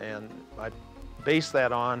 And I base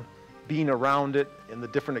that on being around it and the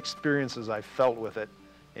different experiences I've felt with it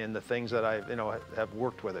and the things that I've, have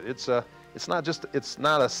worked with it. It's a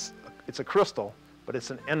crystal, but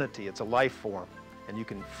it's an entity, it's a life form. And you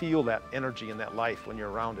can feel that energy and that life when you're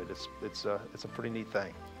around it. It's a pretty neat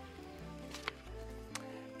thing.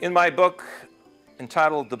 In my book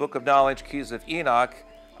entitled The Book of Knowledge, Keys of Enoch,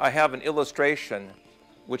 I have an illustration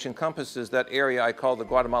which encompasses that area I call the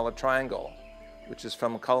Guatemala Triangle, which is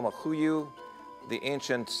from Calamajuyu, the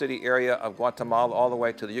ancient city area of Guatemala, all the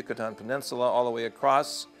way to the Yucatan Peninsula, all the way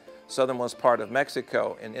across southernmost part of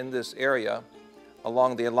Mexico. And in this area,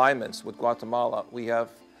 along the alignments with Guatemala, we have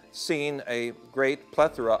seen a great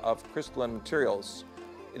plethora of crystalline materials.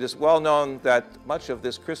 It is well known that much of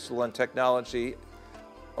this crystalline technology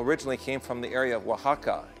originally came from the area of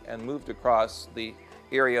Oaxaca and moved across the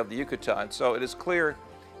area of the Yucatan. So it is clear,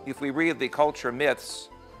 if we read the culture myths,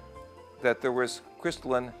 that there was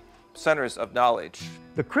crystalline centers of knowledge.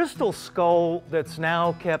 The crystal skull that's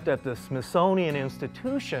now kept at the Smithsonian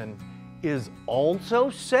Institution is also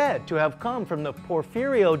said to have come from the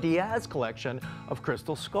Porfirio Diaz collection of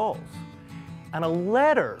crystal skulls. And a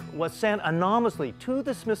letter was sent anonymously to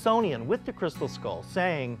the Smithsonian with the crystal skull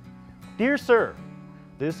saying, "Dear sir,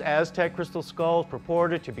 this Aztec crystal skull is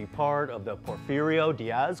purported to be part of the Porfirio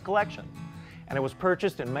Diaz collection, and it was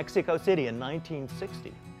purchased in Mexico City in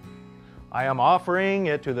 1960. I am offering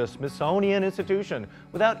it to the Smithsonian Institution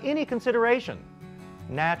without any consideration.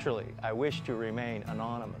 Naturally, I wish to remain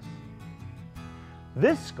anonymous."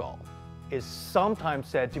 This skull is sometimes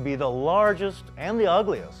said to be the largest and the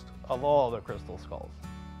ugliest of all the crystal skulls.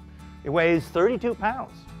 It weighs 32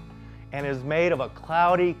 pounds and is made of a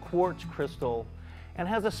cloudy quartz crystal and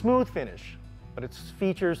has a smooth finish, but its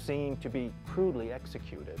features seem to be crudely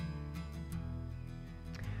executed.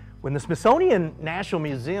 When the Smithsonian National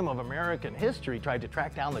Museum of American History tried to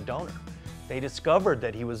track down the donor, they discovered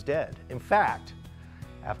that he was dead. In fact,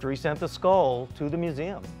 after he sent the skull to the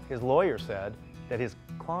museum, his lawyer said that his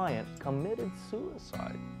client committed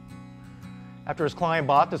suicide. After his client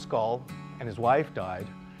bought the skull and his wife died,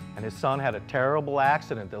 and his son had a terrible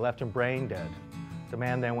accident that left him brain dead, the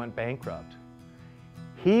man then went bankrupt.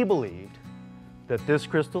 He believed that this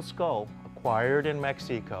crystal skull, acquired in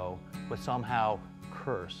Mexico, was somehow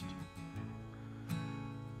cursed.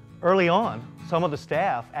 Early on, some of the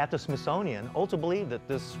staff at the Smithsonian also believed that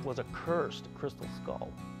this was a cursed crystal skull.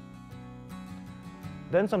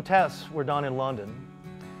 Then some tests were done in London,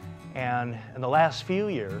 and in the last few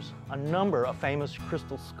years, a number of famous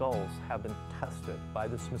crystal skulls have been tested by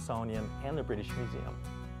the Smithsonian and the British Museum.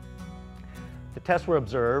 The tests were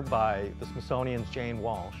observed by the Smithsonian's Jane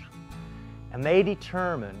Walsh, and they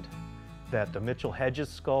determined that the Mitchell-Hedges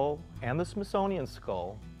skull and the Smithsonian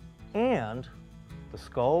skull and the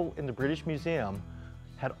skull in the British Museum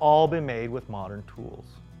had all been made with modern tools.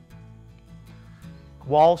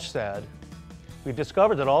 Walsh said, "We've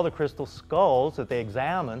discovered that all the crystal skulls that they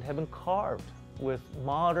examined have been carved with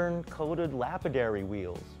modern coated lapidary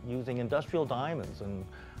wheels using industrial diamonds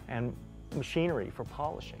and machinery for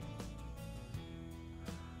polishing."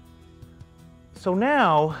 So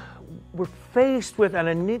now we're faced with an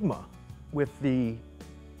enigma with the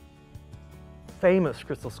famous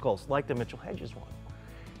crystal skulls like the Mitchell-Hedges one.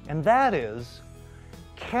 And that is,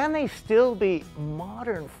 can they still be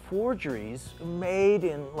modern forgeries made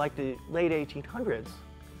in like the late 1800s?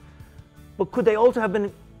 But could they also have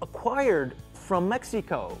been acquired from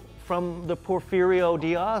Mexico, from the Porfirio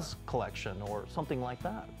Diaz collection or something like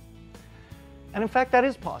that? And in fact, that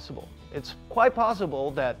is possible. It's quite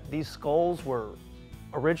possible that these skulls were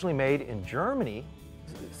originally made in Germany,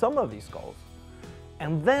 some of these skulls,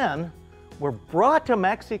 and then were brought to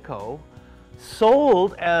Mexico,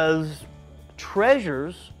 sold as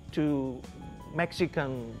treasures to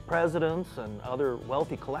Mexican presidents and other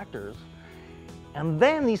wealthy collectors, and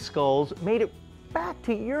then these skulls made it back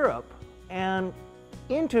to Europe and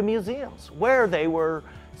into museums where they were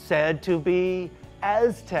said to be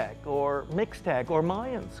Aztec or Mixtec or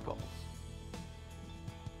Mayan skulls.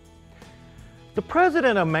 The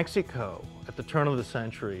president of Mexico at the turn of the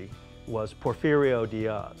century was Porfirio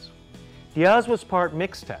Diaz. Diaz was part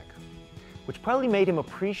Mixtec, which probably made him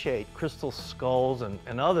appreciate crystal skulls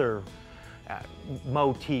and other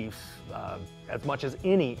motifs as much as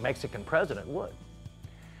any Mexican president would.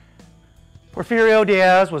 Porfirio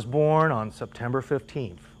Diaz was born on September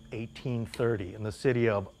 15th, 1830, in the city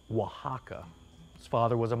of Oaxaca. His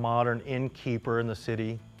father was a modern innkeeper in the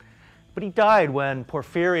city, but he died when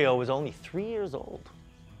Porfirio was only 3 years old.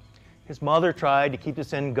 His mother tried to keep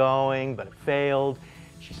this inn going, but it failed.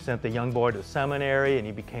 She sent the young boy to the seminary and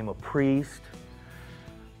he became a priest.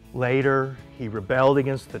 Later, he rebelled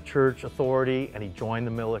against the church authority and he joined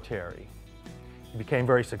the military. He became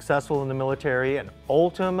very successful in the military and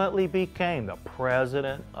ultimately became the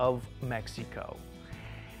president of Mexico.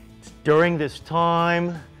 It's during this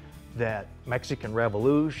time that Mexican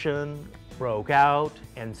Revolution broke out,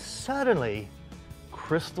 and suddenly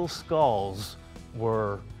crystal skulls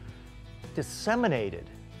were disseminated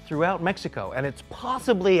throughout Mexico. And it's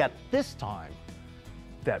possibly at this time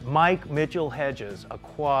that Mike Mitchell-Hedges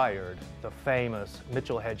acquired the famous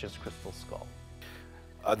Mitchell-Hedges crystal skull.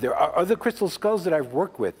 There are other crystal skulls that I've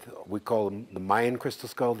worked with. We call them the Mayan crystal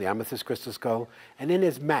skull, the amethyst crystal skull, and then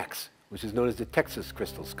there's Max, which is known as the Texas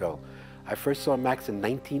crystal skull. I first saw Max in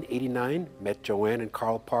 1989, met Joanne and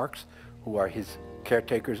Carl Parks, who are his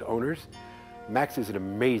caretakers, owners. Max is an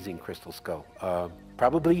amazing crystal skull.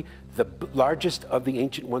 Probably the largest of the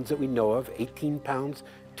ancient ones that we know of, 18 pounds,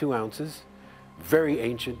 2 ounces. Very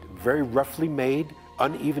ancient, very roughly made,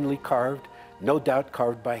 unevenly carved, no doubt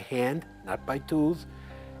carved by hand, not by tools.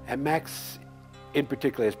 And Max, in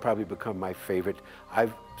particular, has probably become my favorite.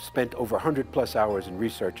 I've spent over 100+ hours in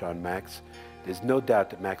research on Max. There's no doubt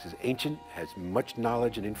that Max is ancient, has much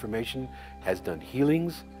knowledge and information, has done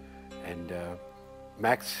healings, and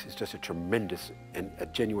Max is just a tremendous and a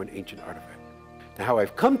genuine ancient artifact. Now, how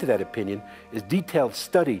I've come to that opinion is detailed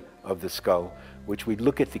study of the skull, which we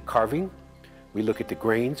look at the carving, we look at the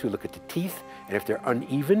grains, we look at the teeth, and if they're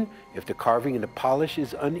uneven, if the carving and the polish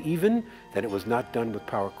is uneven, then it was not done with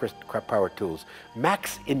power tools.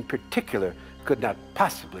 Max in particular could not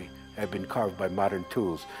possibly have been carved by modern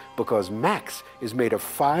tools, because Max is made of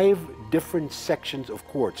 5 different sections of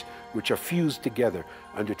quartz which are fused together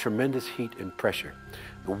under tremendous heat and pressure.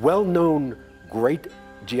 The well-known great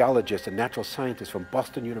geologist and natural scientist from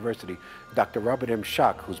Boston University, Dr. Robert M.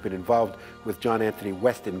 Schoch, who's been involved with John Anthony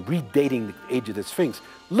West in redating the age of the Sphinx,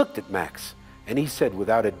 looked at Max, and he said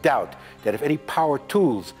without a doubt that if any power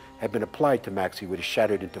tools had been applied to Max, he would have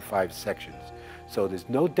shattered into 5 sections. So there's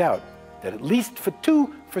no doubt that at least for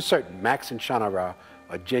 2 for certain, Max and Shannara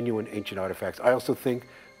are genuine ancient artifacts. I also think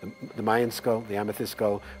the Mayan skull, the amethyst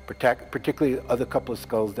skull, particularly the other couple of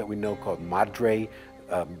skulls that we know called Madre,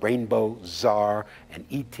 Rainbow, Czar, and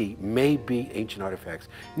E.T. may be ancient artifacts.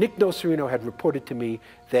 Nick Nocerino had reported to me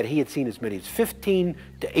that he had seen as many as 15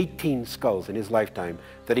 to 18 skulls in his lifetime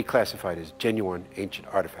that he classified as genuine ancient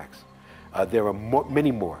artifacts. There are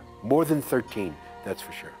many more than 13, that's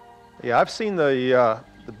for sure. Yeah, I've seen the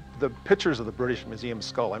pictures of the British Museum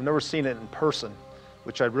skull. I've never seen it in person,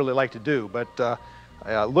 which I'd really like to do, but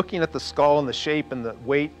looking at the skull and the shape and the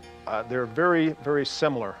weight, they're very, very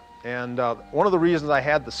similar. And one of the reasons I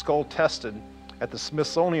had the skull tested at the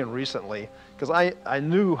Smithsonian recently, because I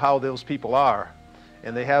knew how those people are,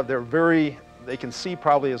 and they can see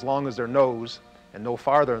probably as long as their nose and no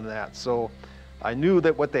farther than that. So I knew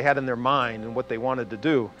that what they had in their mind and what they wanted to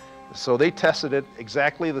do. So they tested it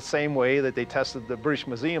exactly the same way that they tested the British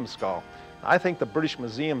Museum skull. I think the British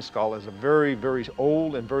Museum skull is a very, very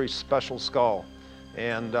old and very special skull.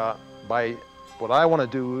 And by what I want to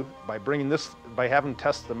do, by bringing this, by having them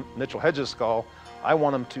test the Mitchell-Hedges skull, I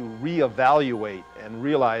want them to reevaluate and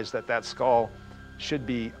realize that that skull should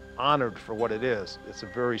be honored for what it is. It's a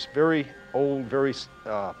very, very old, very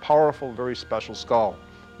powerful, very special skull.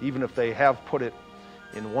 Even if they have put it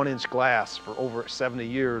in 1-inch glass for over 70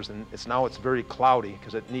 years, and it's very cloudy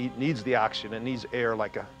because it needs the oxygen, it needs air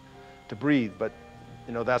to breathe, but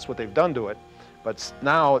you know, that's what they've done to it. But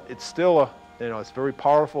now it's still it's very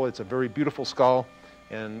powerful, it's a very beautiful skull,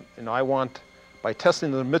 and you know, I want, by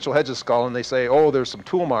testing the Mitchell-Hedges skull and they say, oh, there's some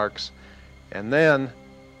tool marks, and then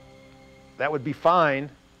that would be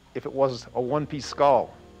fine if it was a one-piece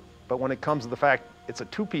skull. But when it comes to the fact it's a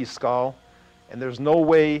two-piece skull, and there's no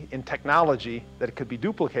way in technology that it could be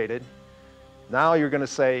duplicated, now you're going to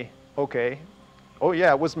say, okay, oh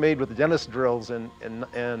yeah, it was made with dentist drills in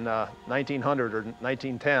 1900 or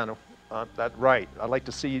 1910. That's right. I'd like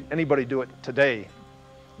to see anybody do it today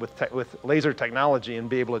with laser technology and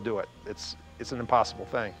be able to do it. It's an impossible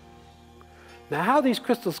thing. Now, how these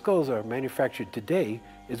crystal skulls are manufactured today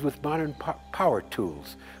is with modern power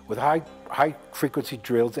tools, with high frequency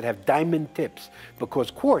drills that have diamond tips,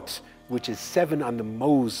 because quartz, which is 7 on the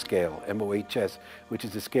Mohs scale, M-O-H-S, which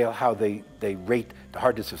is the scale how they rate the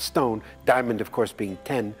hardness of stone, diamond, of course, being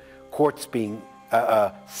 10, quartz being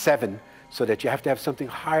 7, so that you have to have something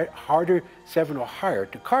harder, 7 or higher,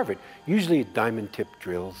 to carve it. Usually diamond tip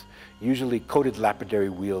drills, usually coated lapidary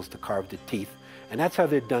wheels to carve the teeth, and that's how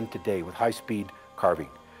they're done today with high-speed carving.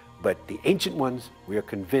 But the ancient ones, we are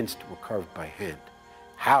convinced, were carved by hand.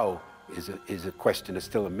 How is a question, is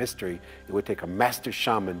still a mystery. It would take a master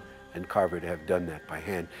shaman and carver to have done that by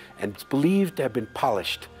hand. And it's believed to have been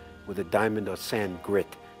polished with a diamond or sand grit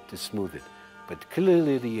to smooth it. But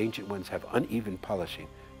clearly the ancient ones have uneven polishing,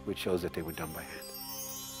 which shows that they were done by hand.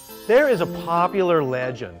 There is a popular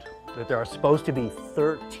legend that there are supposed to be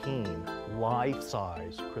 13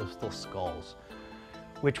 life-size crystal skulls,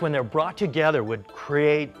 which when they're brought together would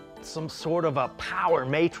create some sort of a power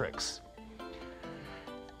matrix.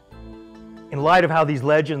 In light of how these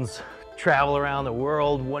legends travel around the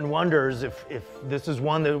world, one wonders if this is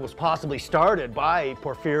one that was possibly started by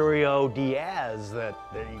Porfirio Diaz, that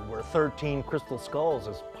there were 13 crystal skulls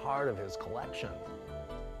as part of his collection.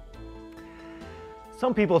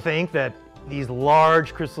 Some people think that these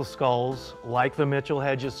large crystal skulls, like the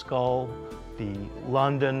Mitchell-Hedges skull, the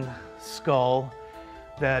London skull,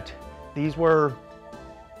 that these were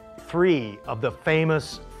 3 of the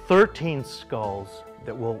famous 13 skulls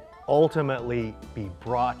that will ultimately be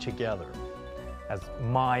brought together, as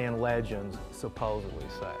Mayan legends supposedly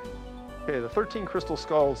say. Okay, the 13 crystal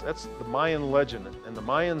skulls, that's the Mayan legend, and the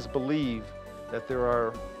Mayans believe that there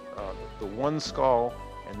are the one skull,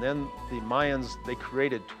 and then the Mayans, they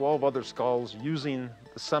created 12 other skulls using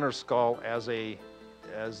the center skull as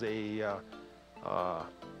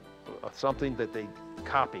something that they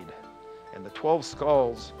copied. And the 12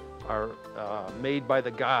 skulls are made by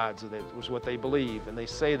the gods, that was what they believe. And they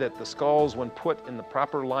say that the skulls, when put in the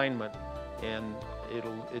proper alignment, and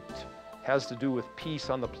it has to do with peace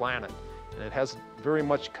on the planet. And it has very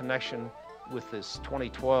much connection with this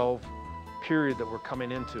 2012 period that we're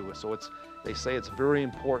coming into. So they say it's very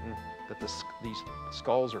important that these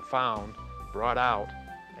skulls are found, brought out,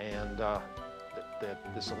 and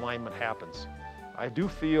that this alignment happens. I do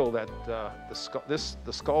feel that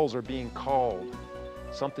the skulls are being called.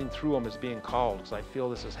 Something through them is being called, because I feel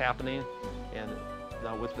this is happening. And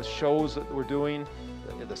now with the shows that we're doing,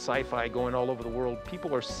 the sci-fi going all over the world,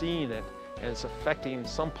 people are seeing it, and it's affecting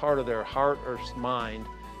some part of their heart or mind,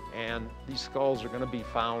 and these skulls are going to be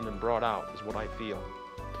found and brought out, is what I feel.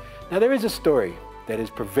 Now, there is a story that is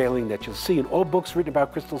prevailing that you'll see in all books written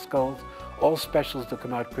about crystal skulls, all specials that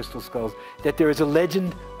come out crystal skulls, that there is a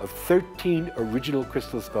legend of 13 original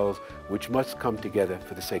crystal skulls which must come together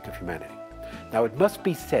for the sake of humanity. Now, it must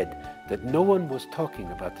be said that no one was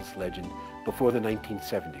talking about this legend before the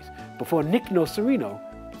 1970s, before Nick Nocerino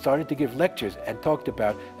started to give lectures and talked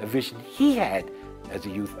about a vision he had as a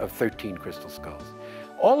youth of 13 crystal skulls.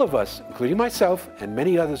 All of us, including myself and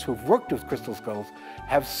many others who've worked with crystal skulls,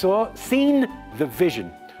 have seen the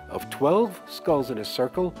vision of 12 skulls in a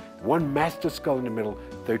circle, one master skull in the middle,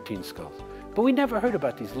 13 skulls. But we never heard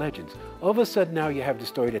about these legends. All of a sudden now you have the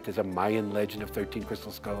story that there's a Mayan legend of 13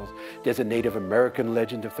 crystal skulls. There's a Native American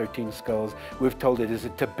legend of 13 skulls. We've told that there's a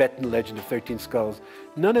Tibetan legend of 13 skulls.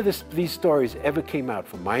 None of these stories ever came out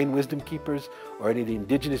from Mayan wisdom keepers or any of the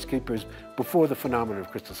indigenous keepers before the phenomenon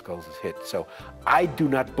of crystal skulls is hit. So I do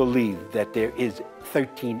not believe that there is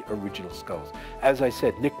 13 original skulls. As I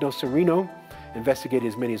said, Nick Nocerino investigated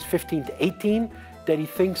as many as 15 to 18 that he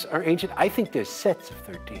thinks are ancient. I think there's sets of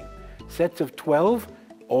 13. Sets of 12,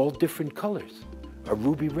 all different colors. A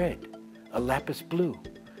ruby red, a lapis blue,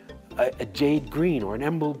 a jade green or an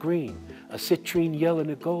emerald green, a citrine yellow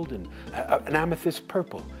and a golden, an amethyst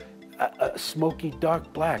purple, a smoky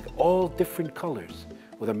dark black, all different colors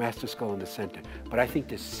with a master skull in the center. But I think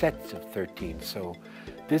there's sets of 13. So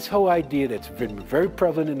this whole idea that's been very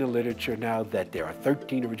prevalent in the literature now that there are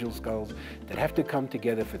 13 original skulls that have to come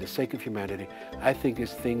together for the sake of humanity, I think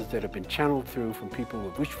is things that have been channeled through from people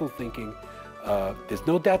with wishful thinking. There's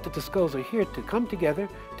no doubt that the skulls are here to come together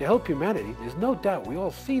to help humanity. There's no doubt. We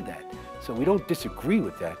all see that. So we don't disagree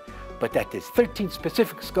with that. But that there's 13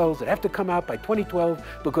 specific skulls that have to come out by 2012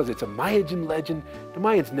 because it's a Mayan legend. The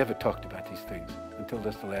Mayans never talked about these things until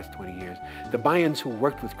just the last 20 years. The Mayans who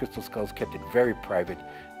worked with crystal skulls kept it very private.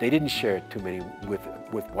 They didn't share it too many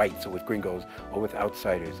with whites or with gringos or with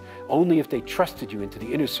outsiders. Only if they trusted you into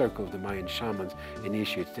the inner circle of the Mayan shamans,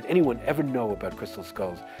 initiates, did anyone ever know about crystal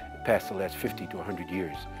skulls past the last 50 to 100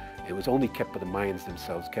 years. It was only kept by the Mayans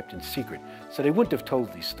themselves, kept in secret. So they wouldn't have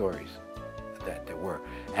told these stories that there were.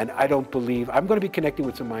 And I don't believe, I'm going to be connecting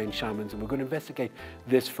with some Mayan shamans and we're going to investigate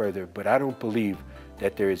this further, but I don't believe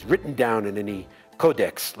that there is written down in any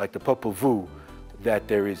codex like the Popol Vuh that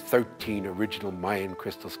there is 13 original Mayan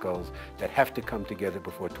crystal skulls that have to come together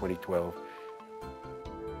before 2012.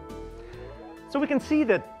 So we can see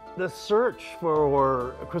that the search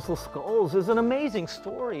for crystal skulls is an amazing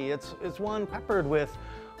story. It's one peppered with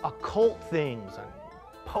occult things and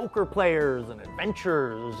poker players and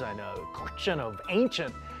adventures and a collection of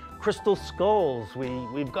ancient crystal skulls.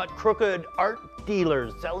 We've got crooked art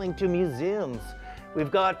dealers selling to museums.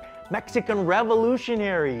 We've got Mexican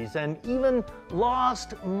revolutionaries and even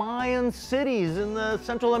lost Mayan cities in the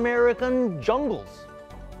Central American jungles.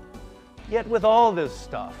 Yet with all this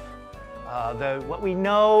stuff, what we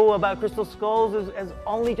know about crystal skulls is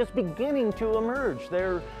only just beginning to emerge.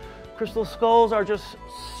 Crystal skulls are just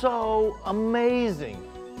so amazing.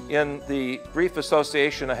 In the brief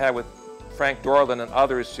association I had with Frank Dorland and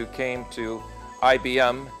others who came to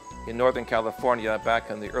IBM in Northern California back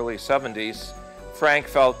in the early 70s, Frank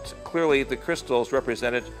felt clearly the crystals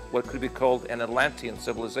represented what could be called an Atlantean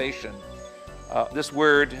civilization. This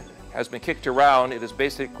word has been kicked around. It is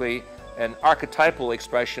basically an archetypal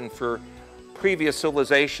expression for previous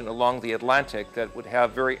civilization along the Atlantic that would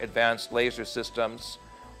have very advanced laser systems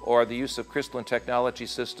or the use of crystalline technology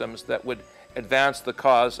systems that would advance the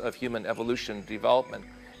cause of human evolution and development.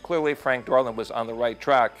 Clearly, Frank Dorland was on the right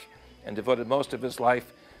track and devoted most of his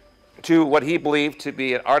life to what he believed to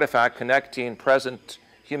be an artifact connecting present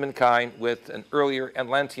humankind with an earlier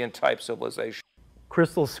Atlantean-type civilization.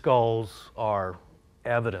 Crystal skulls are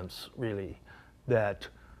evidence, really, that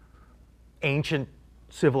ancient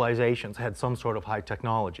civilizations had some sort of high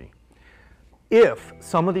technology. If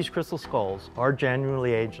some of these crystal skulls are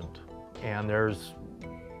genuinely ancient, and there's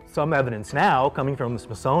some evidence now coming from the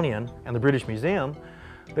Smithsonian and the British Museum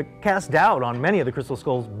that casts doubt on many of the crystal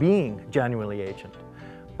skulls being genuinely ancient.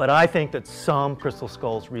 But I think that some crystal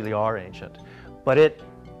skulls really are ancient. But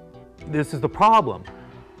this is the problem.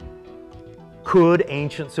 Could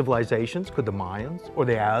ancient civilizations, could the Mayans or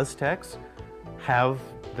the Aztecs have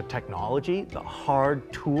the technology, the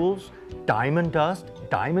hard tools, diamond dust,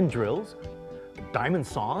 diamond drills, diamond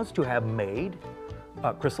saws to have made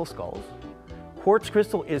crystal skulls? Quartz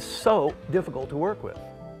crystal is so difficult to work with.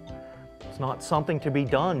 It's not something to be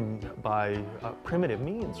done by primitive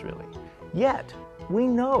means, really. Yet, we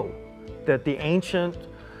know that the ancient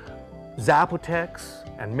Zapotecs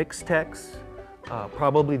and Mixtecs,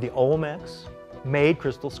 probably the Olmecs, made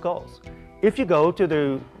crystal skulls. If you go to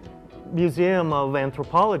the Museum of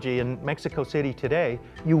Anthropology in Mexico City today,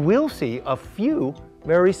 you will see a few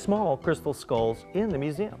very small crystal skulls in the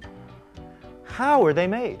museum. How are they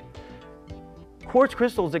made? Quartz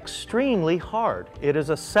crystal is extremely hard. It is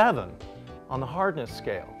a 7 on the hardness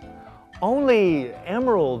scale. Only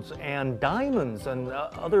emeralds and diamonds and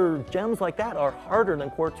other gems like that are harder than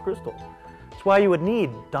quartz crystal. That's why you would need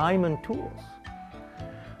diamond tools.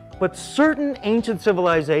 But certain ancient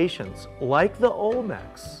civilizations, like the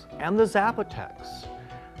Olmecs and the Zapotecs,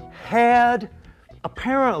 had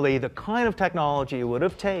apparently the kind of technology it would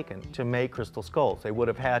have taken to make crystal skulls. They would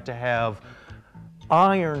have had to have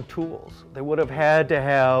iron tools. They would have had to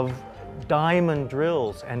have diamond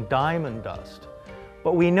drills and diamond dust.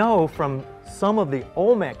 But we know from some of the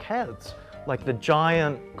Olmec heads, like the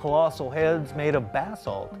giant colossal heads made of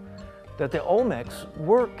basalt, that the Olmecs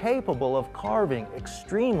were capable of carving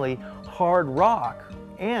extremely hard rock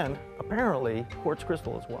and apparently quartz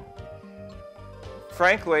crystal as well.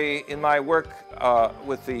 Frankly, in my work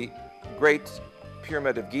with the Great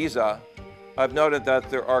Pyramid of Giza, I've noted that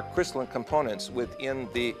there are crystalline components within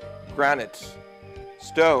the granite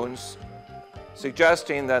stones,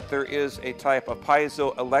 suggesting that there is a type of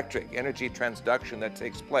piezoelectric energy transduction that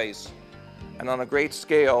takes place. And on a great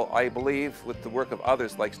scale, I believe, with the work of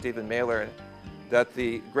others like Stephen Mehler, that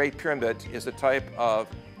the Great Pyramid is a type of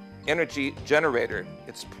energy generator.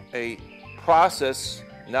 It's a process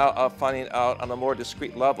now of finding out on a more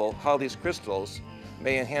discrete level how these crystals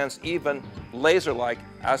may enhance even laser-like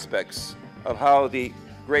aspects of how the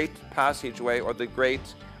great passageway or the great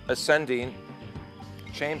ascending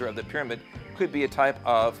chamber of the pyramid could be a type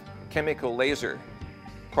of chemical laser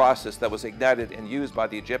process that was ignited and used by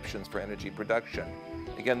the Egyptians for energy production.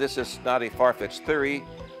 Again, this is not a far-fetched theory.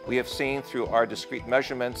 We have seen through our discrete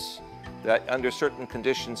measurements that under certain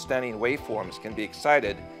conditions, standing waveforms can be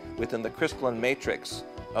excited within the crystalline matrix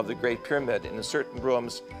of the Great Pyramid, and in certain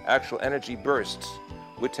rooms, actual energy bursts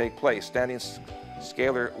would take place. Standing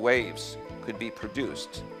scalar waves could be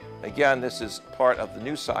produced. Again, this is part of the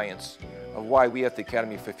new science of why we at the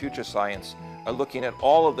Academy for Future Science are looking at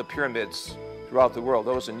all of the pyramids throughout the world,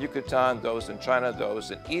 those in Yucatan, those in China,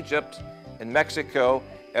 those in Egypt, in Mexico,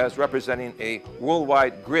 as representing a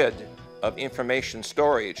worldwide grid of information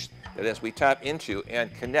storage that as we tap into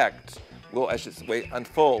and connect, will, as its way,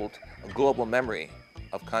 unfold a global memory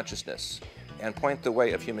of consciousness and point the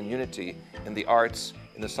way of human unity in the arts,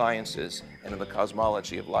 in the sciences, and in the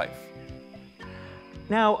cosmology of life.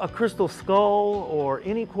 Now, a crystal skull or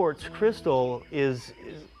any quartz crystal is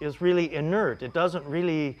really inert. It doesn't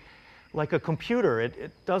really, like a computer,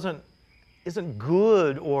 it isn't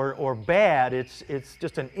good or bad. It's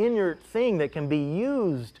just an inert thing that can be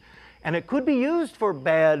used, and it could be used for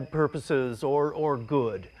bad purposes or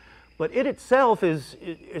good. But it itself is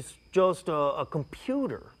just a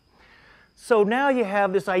computer. So now you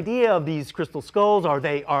have this idea of these crystal skulls. Are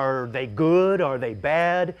they good? Are they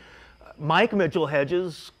bad? Mike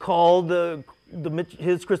Mitchell-Hedges called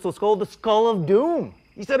his crystal skull the skull of doom.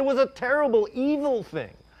 He said it was a terrible, evil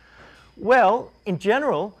thing. Well, in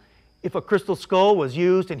general, if a crystal skull was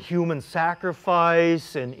used in human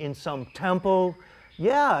sacrifice and in some temple,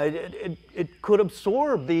 yeah, it could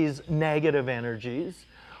absorb these negative energies.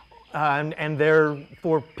 And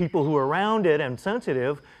therefore, people who are around it and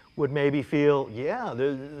sensitive would maybe feel, yeah,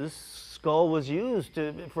 this skull was used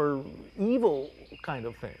for evil kind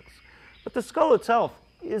of things. But the skull itself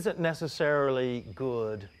isn't necessarily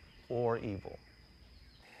good or evil.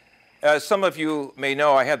 As some of you may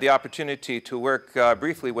know, I had the opportunity to work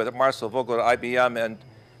briefly with Marcel Vogel at IBM and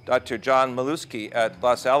Dr. John Malusky at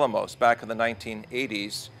Los Alamos back in the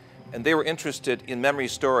 1980s. And they were interested in memory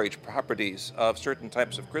storage properties of certain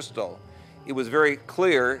types of crystal. It was very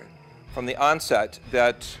clear from the onset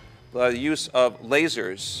that the use of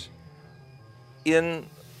lasers in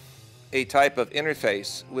a type of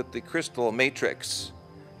interface with the crystal matrix,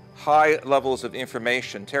 high levels of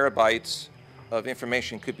information, terabytes of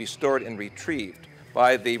information, could be stored and retrieved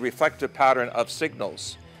by the reflective pattern of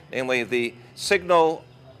signals, namely the signal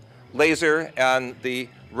laser and the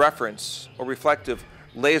reference or reflective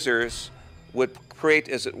lasers would create,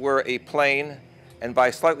 as it were, a plane, and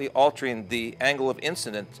by slightly altering the angle of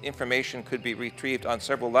incidence, information could be retrieved on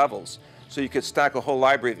several levels. So you could stack a whole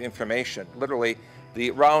library of information. Literally,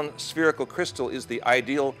 the round spherical crystal is the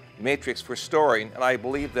ideal matrix for storing, and I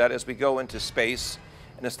believe that as we go into space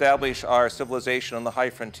and establish our civilization on the high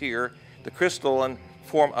frontier, the crystalline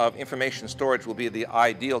form of information storage will be the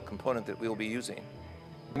ideal component that we will be using.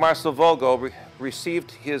 Marcel Vogel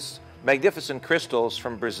received his magnificent crystals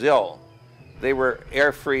from Brazil. They were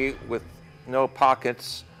air-free with no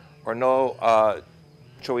pockets or no,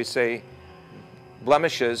 shall we say,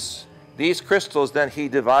 blemishes. These crystals then he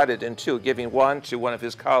divided in two, giving one to one of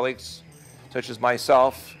his colleagues, such as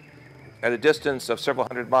myself. At a distance of several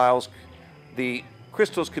hundred miles, the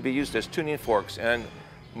crystals could be used as tuning forks, and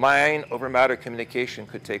mind over matter communication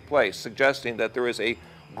could take place, suggesting that there is a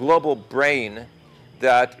global brain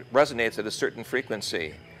that resonates at a certain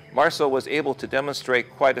frequency. Marcel was able to demonstrate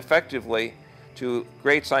quite effectively to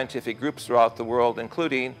great scientific groups throughout the world,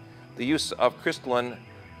 including the use of crystalline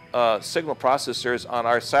signal processors on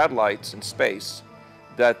our satellites in space,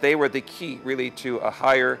 that they were the key really to a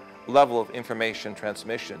higher level of information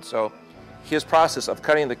transmission. So his process of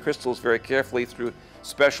cutting the crystals very carefully through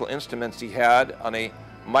special instruments he had on a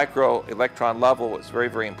micro-electron level was very,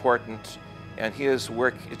 very important, and his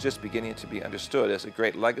work is just beginning to be understood as a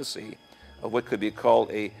great legacy of what could be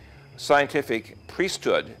called a scientific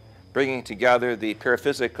priesthood, bringing together the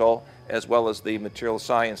paraphysical as well as the material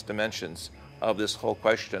science dimensions of this whole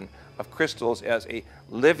question of crystals as a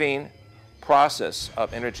living process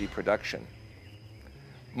of energy production.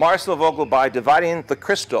 Marcel Vogel, by dividing the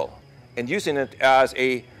crystal and using it as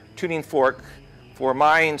a tuning fork for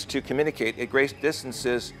minds to communicate at great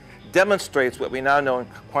distances, demonstrates what we now know in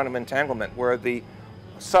quantum entanglement, where the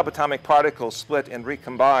subatomic particles split and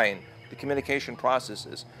recombine the communication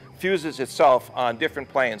processes, fuses itself on different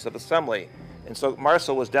planes of assembly. And so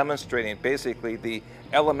Marcel was demonstrating basically the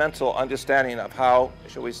elemental understanding of how,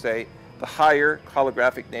 shall we say, the higher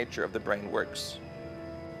holographic nature of the brain works.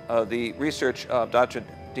 The research of Dr.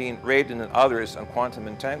 Dean Radin and others on quantum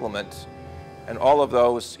entanglement, and all of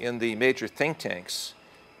those in the major think tanks,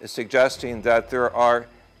 is suggesting that there are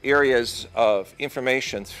areas of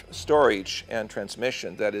information storage and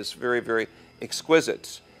transmission that is very, very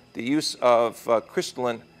exquisite. The use of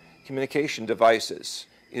crystalline communication devices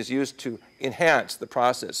is used to enhance the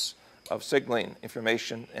process of signaling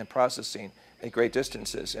information and processing at great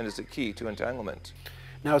distances, and is the key to entanglement.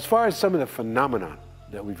 Now, as far as some of the phenomena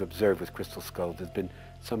that we've observed with crystal skulls, there's been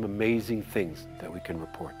some amazing things that we can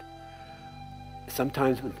report.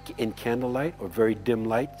 Sometimes in candlelight or very dim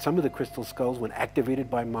light, some of the crystal skulls, when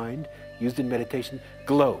activated by mind, used in meditation,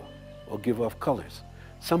 glow or give off colors.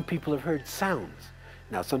 Some people have heard sounds.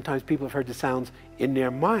 Now, sometimes people have heard the sounds in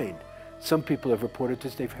their mind. Some people have reported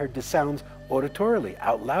that they've heard the sounds auditorily,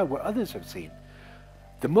 out loud, where others have seen.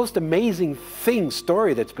 The most amazing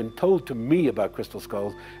story that's been told to me about crystal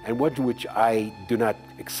skulls, and one which I do not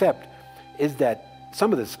accept, is that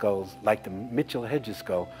some of the skulls, like the Mitchell-Hedges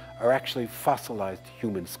skull, are actually fossilized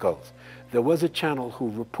human skulls. There was a channel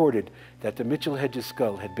who reported that the Mitchell-Hedges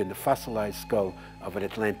skull had been the fossilized skull of an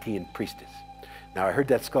Atlantean priestess. Now, I heard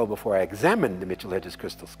that skull before I examined the Mitchell-Hedges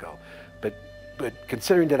crystal skull, but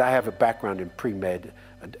considering that I have a background in pre-med,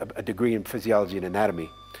 a degree in physiology and anatomy,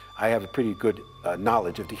 I have a pretty good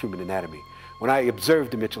knowledge of the human anatomy. When I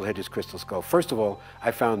observed the Mitchell-Hedges crystal skull, first of all,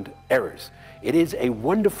 I found errors. It is a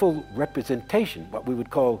wonderful representation, what we would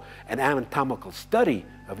call an anatomical study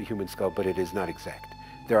of a human skull, but it is not exact.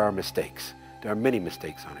 There are mistakes. There are many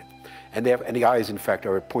mistakes on it. And the eyes, in fact,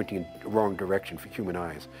 are pointing in the wrong direction for human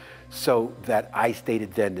eyes. So that I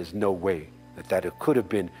stated then there's no way that it could have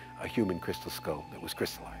been a human crystal skull that was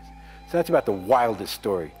crystallized. So that's about the wildest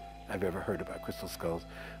story I've ever heard about crystal skulls.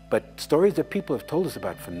 But stories that people have told us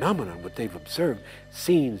about phenomena, what they've observed,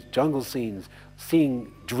 scenes, jungle scenes,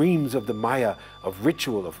 seeing dreams of the Maya, of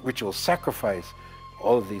ritual sacrifice,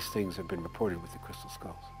 all of these things have been reported with the crystal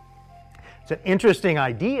skulls. It's an interesting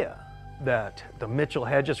idea that the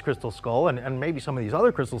Mitchell-Hedges crystal skull, and maybe some of these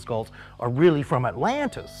other crystal skulls, are really from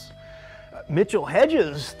Atlantis.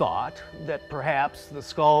 Mitchell-Hedges thought that perhaps the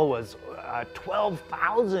skull was a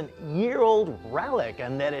 12,000-year-old relic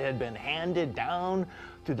and that it had been handed down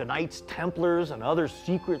to the Knights Templars and other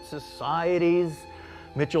secret societies.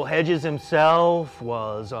 Mitchell-Hedges himself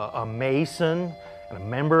was a Mason and a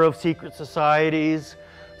member of secret societies.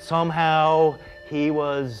 Somehow he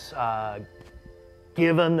was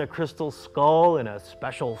given the crystal skull in a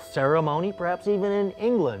special ceremony, perhaps even in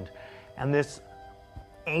England. And this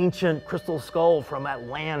ancient crystal skull from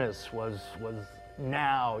Atlantis was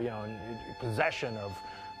now, in possession of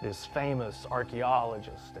this famous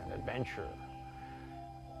archaeologist and adventurer.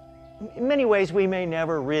 In many ways, we may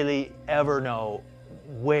never really ever know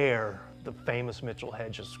where the famous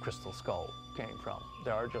Mitchell-Hedges crystal skull came from.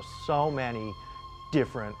 There are just so many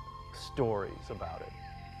different stories about it.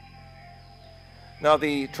 Now,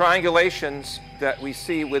 the triangulations that we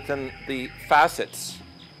see within the facets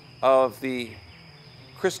of the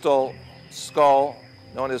crystal skull,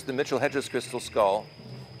 known as the Mitchell-Hedges crystal skull,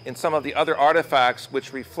 in some of the other artifacts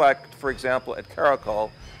which reflect, for example, at Caracol,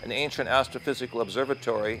 an ancient astrophysical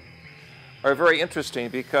observatory, are very interesting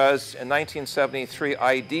because in 1973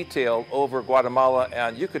 I detailed over Guatemala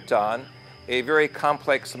and Yucatan a very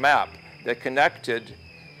complex map that connected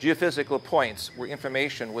geophysical points where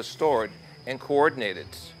information was stored and coordinated.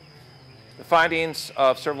 The findings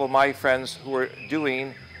of several of my friends who were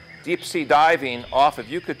doing deep sea diving off of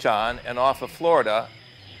Yucatan and off of Florida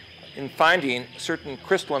in finding certain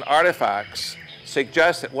crystalline artifacts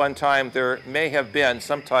suggests at one time there may have been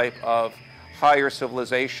some type of higher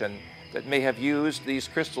civilization that may have used these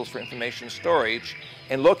crystals for information storage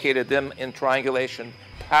and located them in triangulation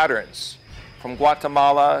patterns from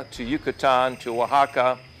Guatemala to Yucatan to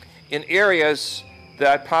Oaxaca in areas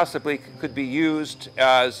that possibly could be used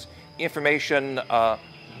as information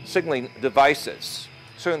signaling devices.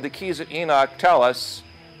 Certainly the keys of Enoch tell us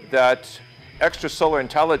that extrasolar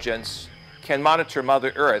intelligence can monitor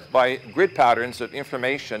Mother Earth by grid patterns of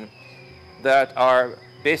information that are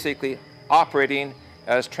basically operating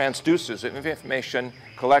as transducers of information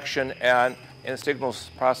collection and signals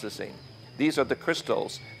processing. These are the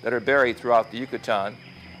crystals that are buried throughout the Yucatan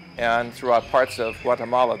and throughout parts of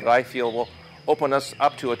Guatemala that I feel will open us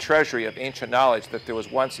up to a treasury of ancient knowledge that there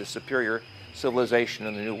was once a superior civilization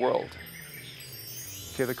in the New World.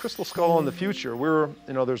 Okay, the crystal skull in the future,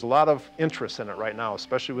 there's a lot of interest in it right now,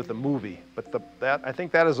 especially with the movie. But I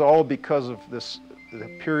think that is all because of the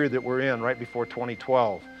period that we're in right before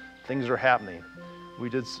 2012. Things are happening. We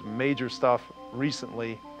did some major stuff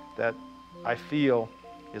recently that I feel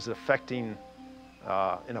is affecting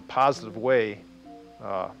in a positive way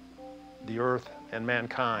the earth and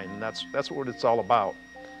mankind, and that's what it's all about.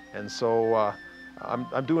 And so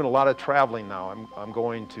I'm doing a lot of traveling now. I'm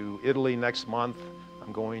going to Italy next month.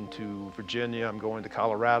 I'm going to Virginia. I'm going to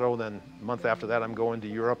Colorado. Then a month after that, I'm going to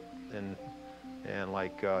Europe and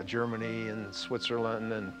like Germany and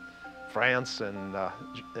Switzerland and France, and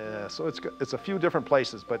so it's a few different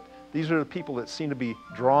places. But these are the people that seem to be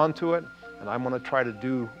drawn to it, and I'm going to try to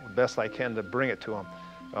do the best I can to bring it to them.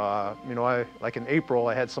 Like in April,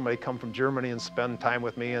 I had somebody come from Germany and spend time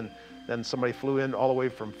with me, and then somebody flew in all the way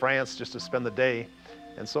from France just to spend the day.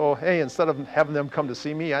 And so, hey, instead of having them come to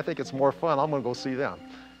see me, I think it's more fun. I'm going to go see them.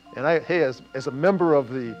 And hey, as a member of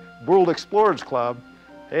the World Explorers Club,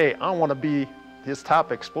 hey, I want to be his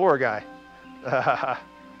top explorer guy.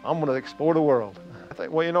 I'm going to explore the world. I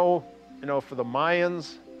think, well, for the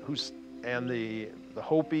Mayans and the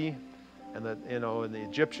Hopi and the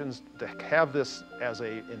Egyptians to have this as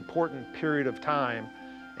an important period of time,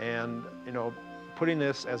 and putting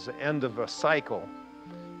this as the end of a cycle,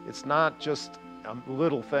 it's not just a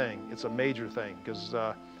little thing, it's a major thing, because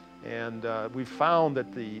we've found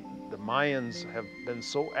that the Mayans have been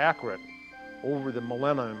so accurate over the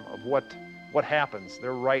millennium of what happens.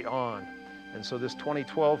 They're right on. And so this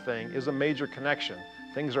 2012 thing is a major connection.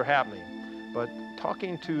 Things are happening. But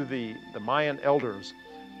talking to the Mayan elders,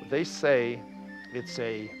 they say it's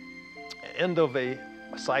an end of a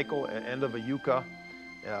cycle, an end of a yucca.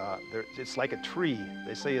 It's like a tree.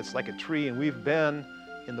 They say it's like a tree, and we've been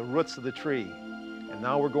in the roots of the tree. And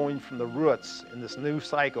now we're going from the roots in this new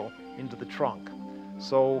cycle into the trunk.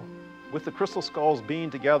 So with the crystal skulls being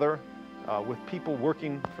together, with people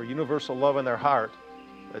working for universal love in their heart,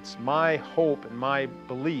 it's my hope and my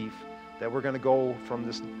belief that we're going to go from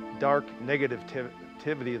this dark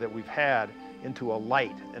negativity that we've had into a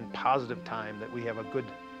light and positive time, that we have a good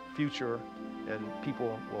future and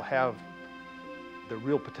people will have the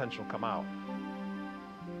real potential come out.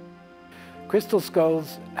 Crystal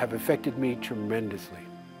skulls have affected me tremendously.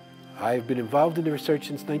 I've been involved in the research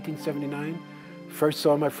since 1979. First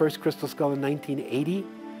saw my first crystal skull in 1980.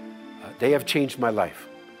 They have changed my life.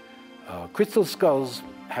 Crystal skulls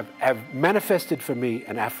have manifested for me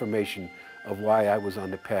an affirmation of why I was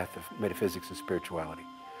on the path of metaphysics and spirituality.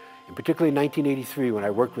 And particularly in 1983, when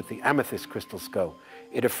I worked with the amethyst crystal skull,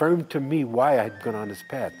 it affirmed to me why I had gone on this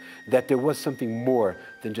path, that there was something more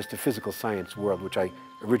than just a physical science world, which I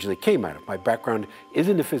originally came out of. My background is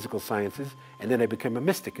in the physical sciences, and then I became a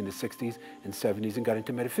mystic in the 60s and 70s and got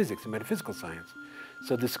into metaphysics and metaphysical science.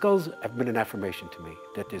 So the skulls have been an affirmation to me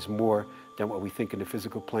that there's more than what we think in the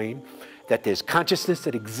physical plane, that there's consciousness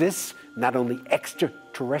that exists, not only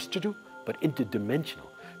extraterrestrial, but interdimensional,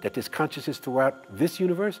 that there's consciousness throughout this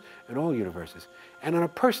universe and all universes. And on a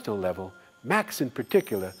personal level, Max in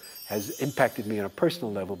particular has impacted me on a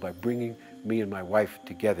personal level by bringing me and my wife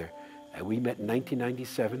together. We met in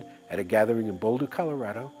 1997 at a gathering in Boulder,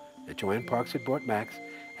 Colorado, that Joanne Parks had brought Max,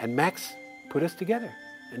 and Max put us together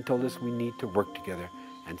and told us we need to work together.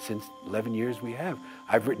 And since 11 years we have.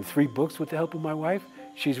 I've written 3 books with the help of my wife.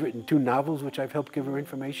 She's written 2 novels, which I've helped give her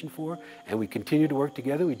information for, and we continue to work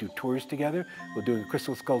together. We do tours together. We're doing a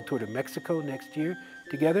Crystal Skull tour to Mexico next year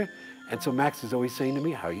together. And so Max is always saying to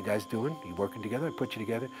me, how are you guys doing? Are you working together? I put you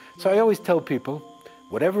together. So I always tell people,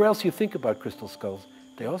 whatever else you think about crystal skulls,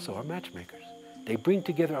 they also are matchmakers. They bring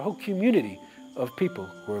together a whole community of people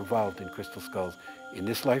who are involved in crystal skulls in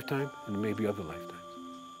this lifetime and maybe other lifetimes.